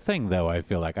kind of the thing, though, I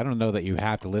feel like. I don't know that you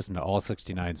have to listen to all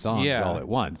 69 songs all at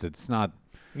once. It's not...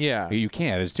 Yeah. You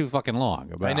can't. It's too fucking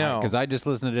long. But I know. Because I just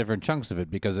listen to different chunks of it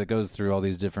because it goes through all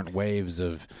these different waves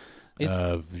of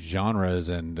genres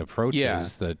and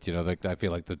approaches that, you know, like, I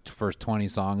feel like the first 20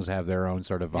 songs have their own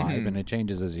sort of vibe and it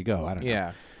changes as you go. I don't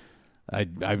know.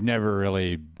 I've never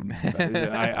really.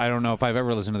 I don't know if I've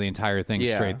ever listened to the entire thing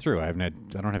straight through. I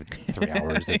don't have 3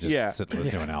 hours to just sit and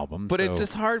listen to an album. But it's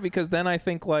just hard because then I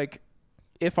think like,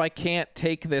 if I can't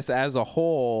take this as a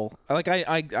whole, like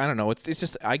I don't know. It's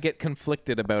just I get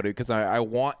conflicted about it because I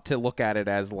want to look at it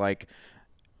as like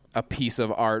a piece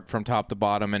of art from top to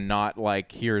bottom and not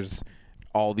like here's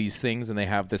all these things and they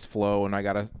have this flow and I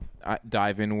gotta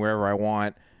dive in wherever I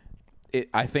want.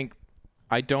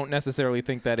 I don't necessarily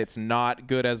think that it's not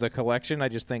good as a collection. I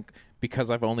just think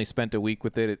because I've only spent a week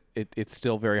with it, it's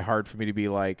still very hard for me to be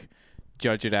like,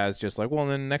 judge it as just like, well,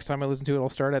 then next time I listen to it, I'll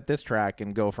start at this track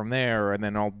and go from there, and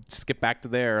then I'll skip back to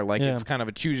there. Like, it's kind of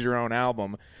a choose your own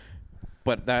album.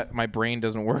 But that my brain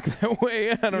doesn't work that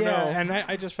way. I don't know. And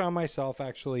I just found myself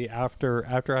actually after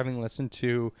having listened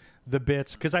to the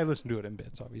bits, because I listened to it in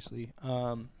bits, obviously.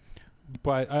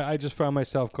 But I just found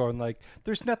myself going like,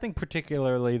 there's nothing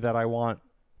particularly that I want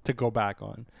to go back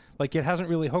on. Like, it hasn't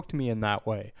really hooked me in that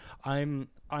way. I'm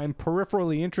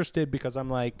peripherally interested because I'm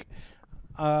like,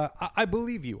 I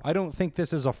believe you. I don't think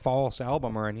this is a false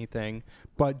album or anything,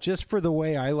 but just for the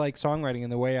way I like songwriting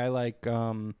and the way I like,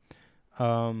 or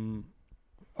I'm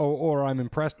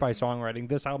impressed by songwriting,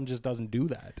 this album just doesn't do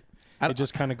that. It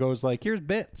just kind of goes like, here's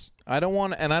bits. I don't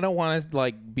want to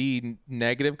like be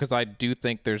negative because I do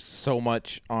think there's so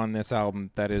much on this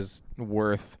album that is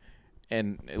worth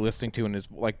and listening to, and is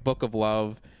like Book of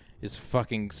Love is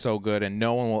fucking so good, and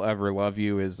No One Will Ever Love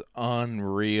You is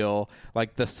unreal.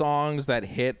 Like the songs that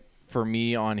hit for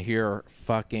me on here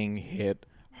fucking hit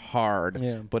hard.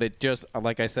 Yeah. But it just,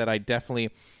 like I said, I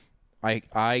definitely,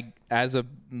 I as a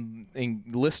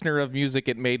listener of music,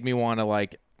 it made me want to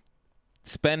like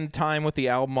spend time with the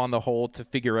album on the whole to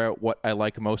figure out what I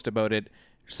like most about it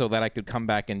so that I could come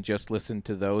back and just listen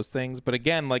to those things. But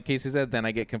again, like Casey said, then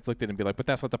I get conflicted and be like, but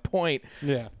that's not the point.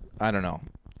 Yeah. I don't know.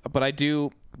 But I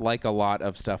do like a lot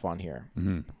of stuff on here.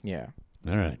 Mm-hmm. Yeah.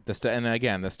 All right. And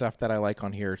again, the stuff that I like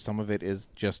on here, some of it is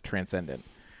just transcendent.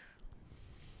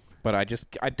 But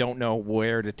I don't know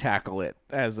where to tackle it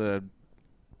as a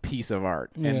piece of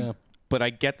art. Yeah. But I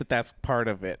get that that's part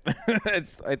of it.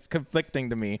 It's conflicting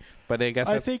to me, but I guess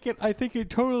I think it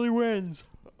totally wins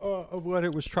of what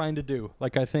it was trying to do.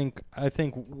 Like I think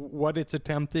what it's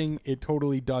attempting, it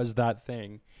totally does that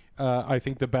thing. I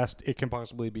think the best it can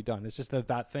possibly be done. It's just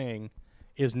that thing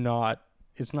is not.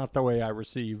 It's not the way I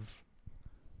receive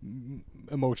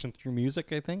emotion through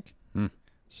music. I think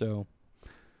so.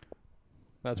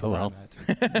 That's where I'm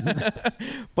at.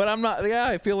 But I'm not. Yeah,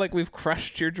 I feel like we've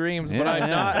crushed your dreams. But I'm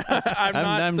not.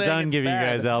 I'm done giving bad.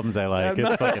 you guys albums I like.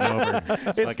 It's fucking over.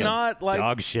 It's not like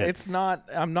dog shit. It's not.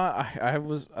 I'm not. I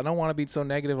don't want to be so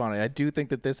negative on it. I do think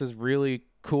that this is really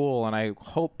cool, and I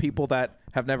hope people that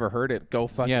have never heard it go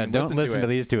fucking don't listen to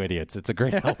these two idiots. It's a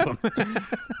great album.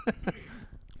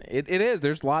 It is.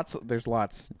 There's lots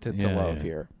to love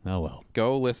here. Oh well.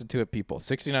 Go listen to it, people.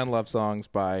 69 Love Songs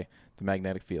by The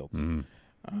Magnetic Fields.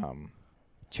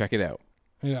 Check it out.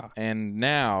 Yeah. And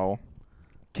now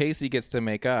Casey gets to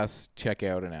make us check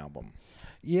out an album.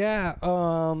 Yeah.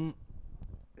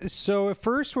 So at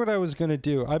first what I was going to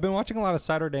do, I've been watching a lot of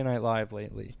Saturday Night Live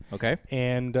lately. Okay.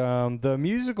 And the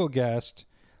musical guest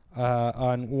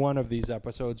on one of these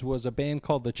episodes was a band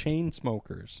called the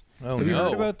Chainsmokers. Oh, Have you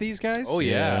heard about these guys? Oh,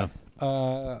 yeah.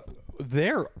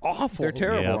 They're awful. They're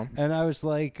terrible. Yeah. And I was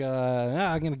like,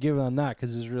 I'm going to give them that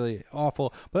because it's really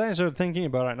awful. But then I started thinking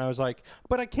about it, and I was like,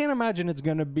 but I can't imagine it's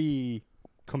going to be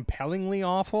compellingly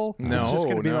awful. No, it's just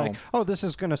going to be like, oh, this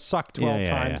is going to suck 12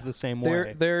 times the same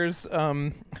way. There's,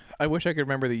 I wish I could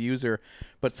remember the user,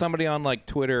 but somebody on like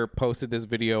Twitter posted this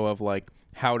video of like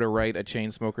how to write a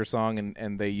Chainsmoker song,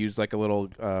 and they use like a little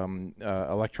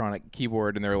electronic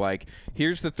keyboard, and they're like,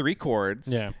 here's the 3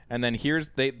 chords, and then here's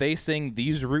they sing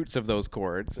these roots of those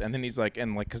chords, and then he's like,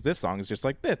 and like, because this song is just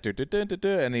like this,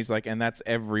 and he's like, and that's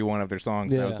every one of their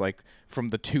songs. And I was like, from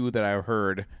the 2 that I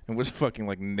heard, it was fucking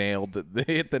like nailed.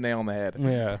 They hit the nail on the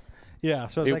head. Yeah.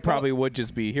 So it probably would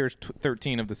just be here's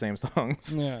 13 of the same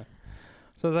songs. Yeah.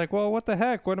 So I was like, well, what the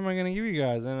heck? What am I going to give you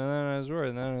guys? And then I was worried.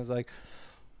 And then I was like,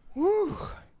 whew.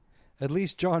 At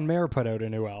least John Mayer put out a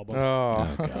new album.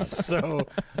 Oh. So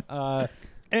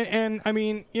And I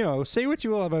mean, say what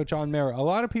you will about John Mayer. A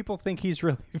lot of people think he's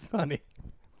really funny.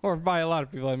 Or by a lot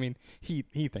of people, I mean, he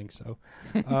thinks so.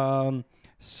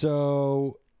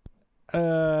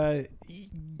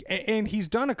 And he's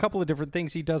done a couple of different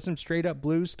things. He does some straight up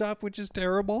blues stuff, which is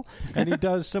terrible, and he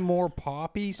does some more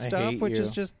poppy stuff, which is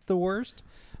just the worst.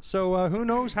 So who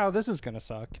knows how this is going to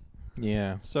suck?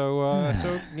 Yeah.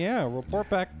 So yeah, report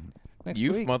back next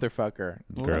you week. Motherfucker.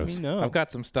 Well, let me know. I've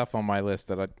got some stuff on my list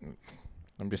that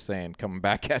I'm just saying, coming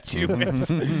back at you.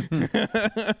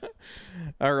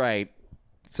 All right.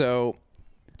 So,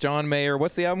 John Mayer,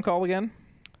 what's the album called again?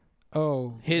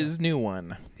 Oh, his new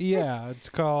one. Yeah, it's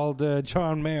called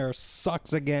John Mayer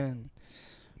Sucks Again.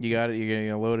 You got it. You're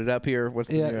gonna load it up here. What's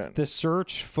the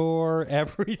search for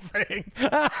everything?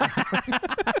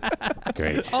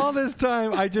 Great. All this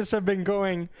time, I just have been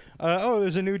going.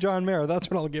 There's a new John Mayer.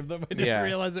 That's what I'll give them. I didn't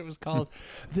realize it was called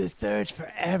the search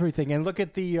for everything. And look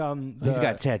at the. He's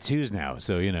got tattoos now,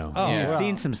 so he's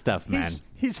seen some stuff, man.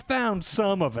 He's found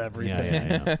some of everything.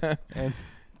 Yeah. And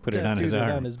put it on his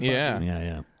arm. On his body.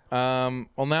 Yeah.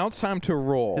 Well, now it's time to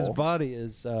roll. His body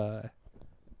is,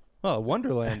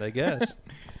 Wonderland, I guess.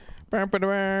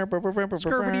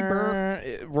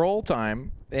 Roll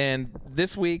time, and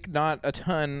this week not a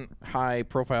ton of high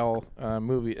profile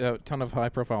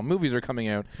movies are coming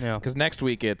out. Because next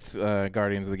week it's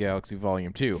Guardians of the Galaxy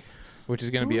Volume 2, which is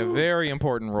going to be a very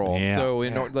important roll. Yeah. So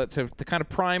in order to kind of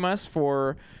prime us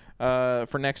for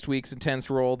next week's intense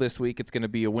roll, this week it's going to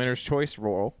be a winner's choice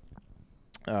roll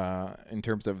in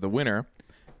terms of the winner.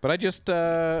 But I just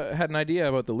had an idea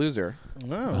about the loser.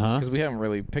 Because we haven't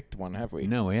really picked one, have we?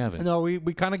 No, we haven't. No, we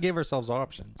kind of gave ourselves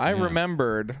options. I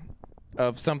remembered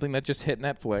of something that just hit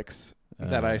Netflix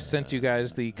that I sent you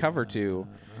guys the cover to,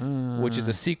 which is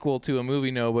a sequel to a movie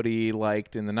nobody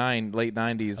liked in the late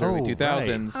 90s, early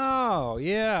 2000s. Right. Oh,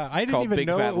 yeah. I didn't Called even Big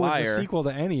know Fat it was Liar. a sequel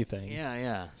to anything.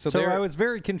 Yeah. So I was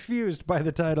very confused by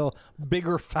the title,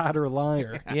 Bigger, Fatter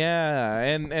Liar. Yeah,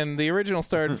 and the original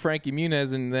starred Frankie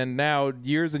Muniz, and then now,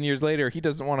 years and years later, he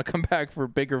doesn't want to come back for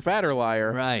Bigger, Fatter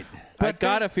Liar. Right. I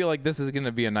gotta feel like this is going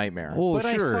to be a nightmare. Oh,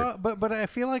 But sure. but I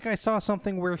feel like I saw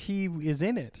something where he is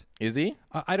in it. Is he?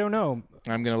 I don't know.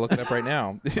 I'm going to look it up right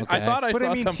now. I thought I But I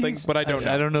saw mean, something, but I don't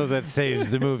know. I don't know if that saves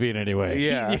the movie in any way.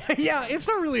 Yeah. Yeah, it's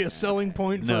not really a selling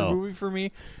point for a movie for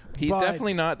me. He's but-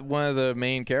 definitely not one of the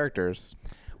main characters.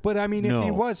 But I mean, if he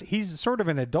No. was, he's sort of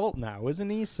an adult now,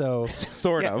 isn't he? So,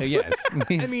 Sort of. Yes.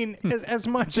 I mean, as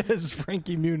much as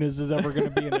Frankie Muniz is ever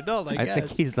going to be an adult, I I guess.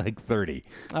 think he's like 30.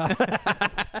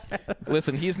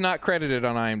 Listen, he's not credited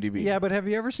on IMDb. Yeah, but have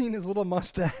you ever seen his little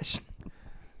mustache?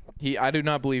 I do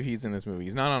not believe he's in this movie.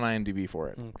 He's not on IMDb for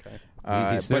it.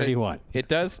 Okay. He's but 31. It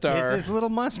does It's star. his little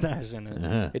mustache in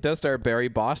it. It does star Barry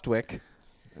Bostwick.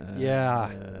 Yeah.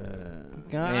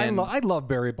 and- I love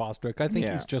Barry Bostwick. I think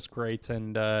Yeah. he's just great.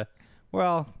 And,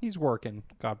 he's working.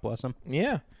 God bless him.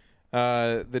 Yeah.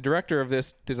 The director of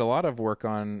this did a lot of work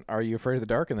on Are You Afraid of the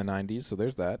Dark in the 90s, so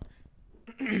there's that.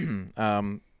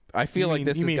 I feel like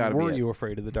this has got to be Were it. you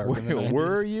afraid of the dark? in the 90s?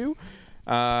 Were you?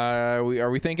 Are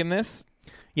we thinking this?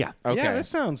 Yeah. Okay. Yeah, this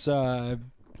sounds, this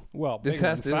bigger is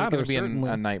and going fatter, to be certainly.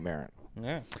 a nightmare.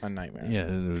 Yeah. A nightmare. Yeah,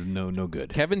 no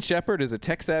good. Kevin Shepard is a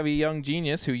tech-savvy young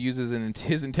genius who uses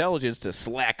his intelligence to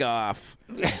slack off.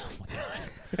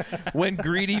 When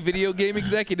greedy video game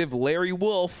executive Larry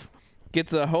Wolf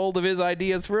gets a hold of his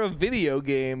ideas for a video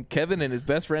game, Kevin and his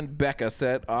best friend Becca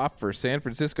set off for San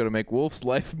Francisco to make Wolf's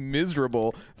life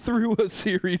miserable through a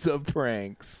series of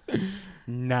pranks.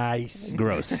 Nice.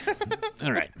 Gross.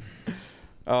 All right.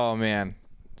 Oh, man.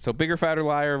 So Bigger, Fatter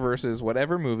Liar versus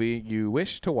whatever movie you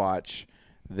wish to watch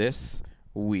this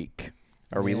week.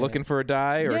 Are we looking for a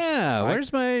die? Or Yeah,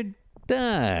 where's my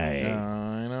die?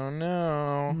 I don't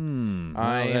know. Well,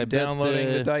 I am bet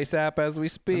downloading the Dice app as we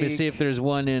speak. Let me see if there's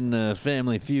one in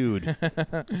Family Feud.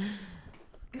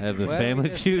 Have the Why don't Family we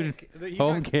just Feud pick- you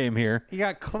home got- game here. You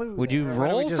got Clue. Would you there. Why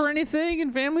don't we roll just- for anything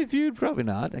in Family Feud? Probably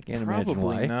not. I can't imagine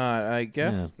Probably why. not. I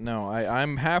guess no.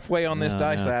 I'm halfway on this No,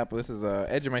 Dice no. app. This is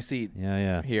edge of my seat.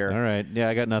 Yeah. Here. All right. Yeah,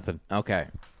 I got nothing. Okay.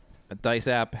 A Dice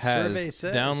app Survey has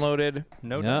says. downloaded.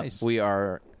 No Yep. dice. We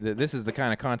are. This is the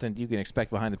kind of content you can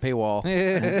expect behind the paywall.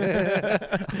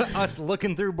 Us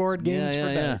looking through board games Yeah,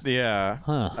 for yeah, dice. Yeah.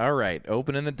 Huh. All right.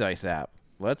 Opening the Dice app.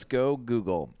 Let's go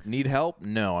Google. Need help?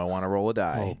 No, I want to roll a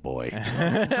die. Oh boy.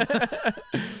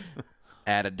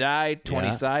 Add a die,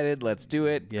 20-sided. Let's do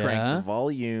it. Yeah. Crank the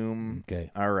volume.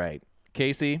 Okay. All right.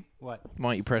 Casey, What? why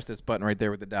don't you press this button right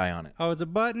there with the die on it? Oh, it's a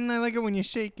button. I like it when you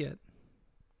shake it.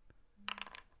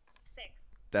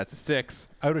 That's a 6.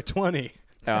 Out of 20.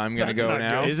 I'm going to That's go not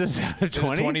now. good. Is this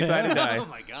 20? 20-sided die.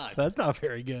 my god. That's not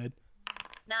very good.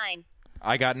 9.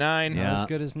 I got 9. Not as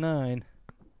good as 9.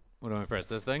 What do I press?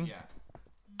 This thing? Yeah.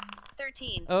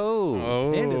 13.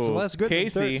 Oh. And it's less good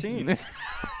Casey. than 13.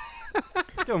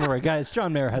 Don't worry, guys.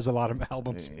 John Mayer has a lot of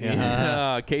albums.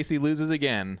 Yeah. Casey loses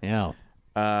again. Yeah.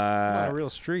 A real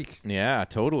streak. Yeah,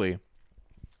 totally.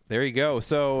 There you go.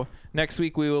 So next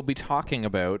week we will be talking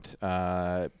about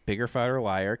Bigger, Fatter,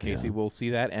 Liar. Casey will see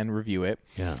that and review it.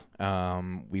 Yeah.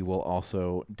 We will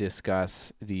also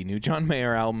discuss the new John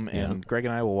Mayer album, and Greg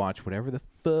and I will watch whatever the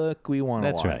fuck we want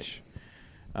to watch. That's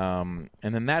right.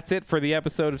 And then that's it for the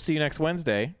episode of See You Next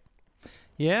Wednesday.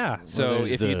 Yeah. So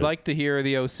if you'd like to hear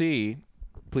the OC,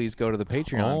 please go to the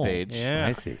Patreon page. Yeah.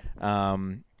 I see.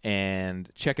 And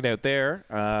check it out there,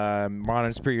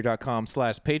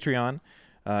 modernsuperior.com/Patreon.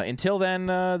 Until then,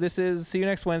 this is See You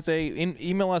Next Wednesday.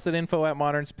 Email us at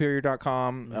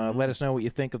info@modernsuperior.com. Let us know what you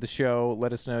think of the show.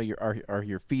 Let us know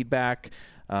your feedback.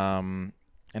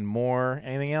 And more.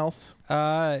 Anything else?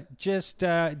 Just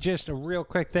a real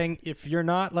quick thing. If you're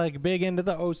not like big into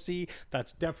the OC,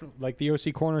 that's definitely like the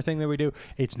OC Corner thing that we do.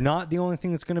 It's not the only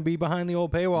thing that's going to be behind the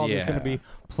old paywall. Yeah. There's going to be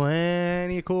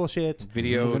plenty of cool shit.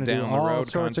 Video We're gonna down do the all road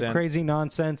sorts content. of crazy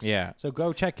nonsense. Yeah. So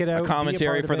go check it out. A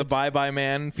commentary Be a part for of the it. Bye Bye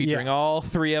Man featuring all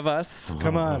 3 of us.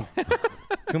 Come on.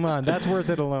 Come on. That's worth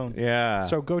it alone. Yeah.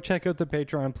 So go check out the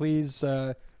Patreon. Please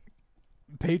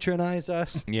patronize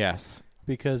us. Yes.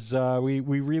 Because we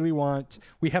really want.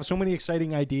 We have so many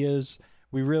exciting ideas.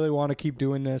 We really want to keep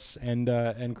doing this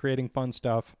and creating fun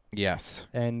stuff. Yes.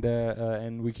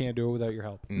 And we can't do it without your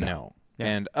help. No. Yeah.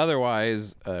 And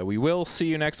otherwise, we will see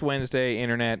you next Wednesday,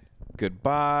 Internet.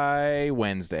 Goodbye,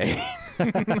 Wednesday.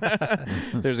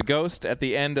 There's a ghost at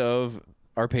the end of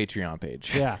our Patreon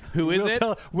page. Yeah. Who is it?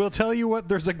 We'll tell you what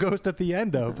there's a ghost at the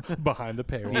end of behind the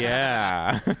paywall.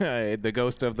 Yeah. The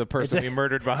ghost of the person we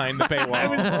murdered behind the paywall. I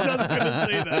was just going to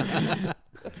say that.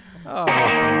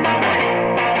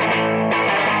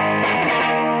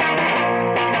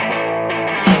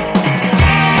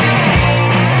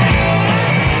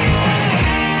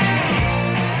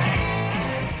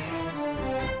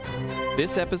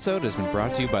 This episode has been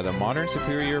brought to you by the Modern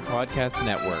Superior Podcast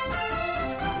Network.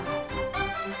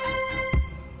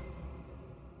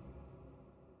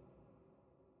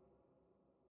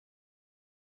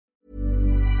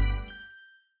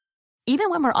 Even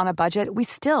when we're on a budget, we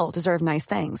still deserve nice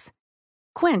things.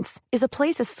 Quince is a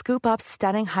place to scoop up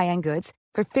stunning high-end goods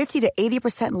for 50 to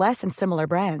 80% less than similar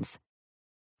brands.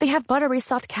 They have buttery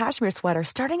soft cashmere sweaters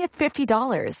starting at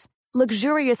 $50,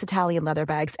 luxurious Italian leather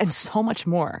bags, and so much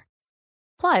more.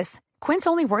 Plus, Quince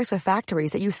only works with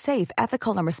factories that use safe,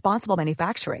 ethical, and responsible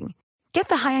manufacturing. Get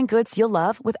the high-end goods you'll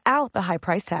love without the high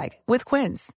price tag with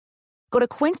Quince. Go to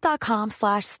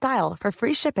quince.com/style for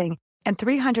free shipping and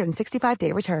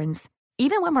 365-day returns.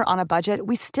 Even when we're on a budget,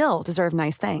 we still deserve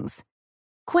nice things.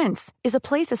 Quince is a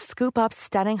place to scoop up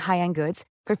stunning high-end goods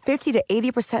for 50 to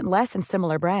 80% less than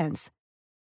similar brands.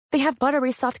 They have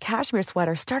buttery soft cashmere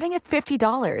sweaters starting at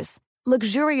 $50,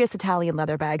 luxurious Italian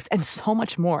leather bags, and so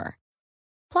much more.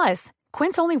 Plus,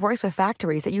 Quince only works with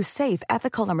factories that use safe,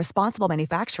 ethical, and responsible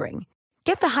manufacturing.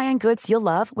 Get the high-end goods you'll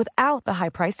love without the high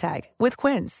price tag with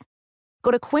Quince.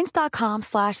 Go to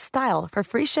quince.com/style for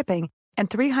free shipping and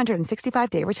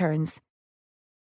 365-day returns.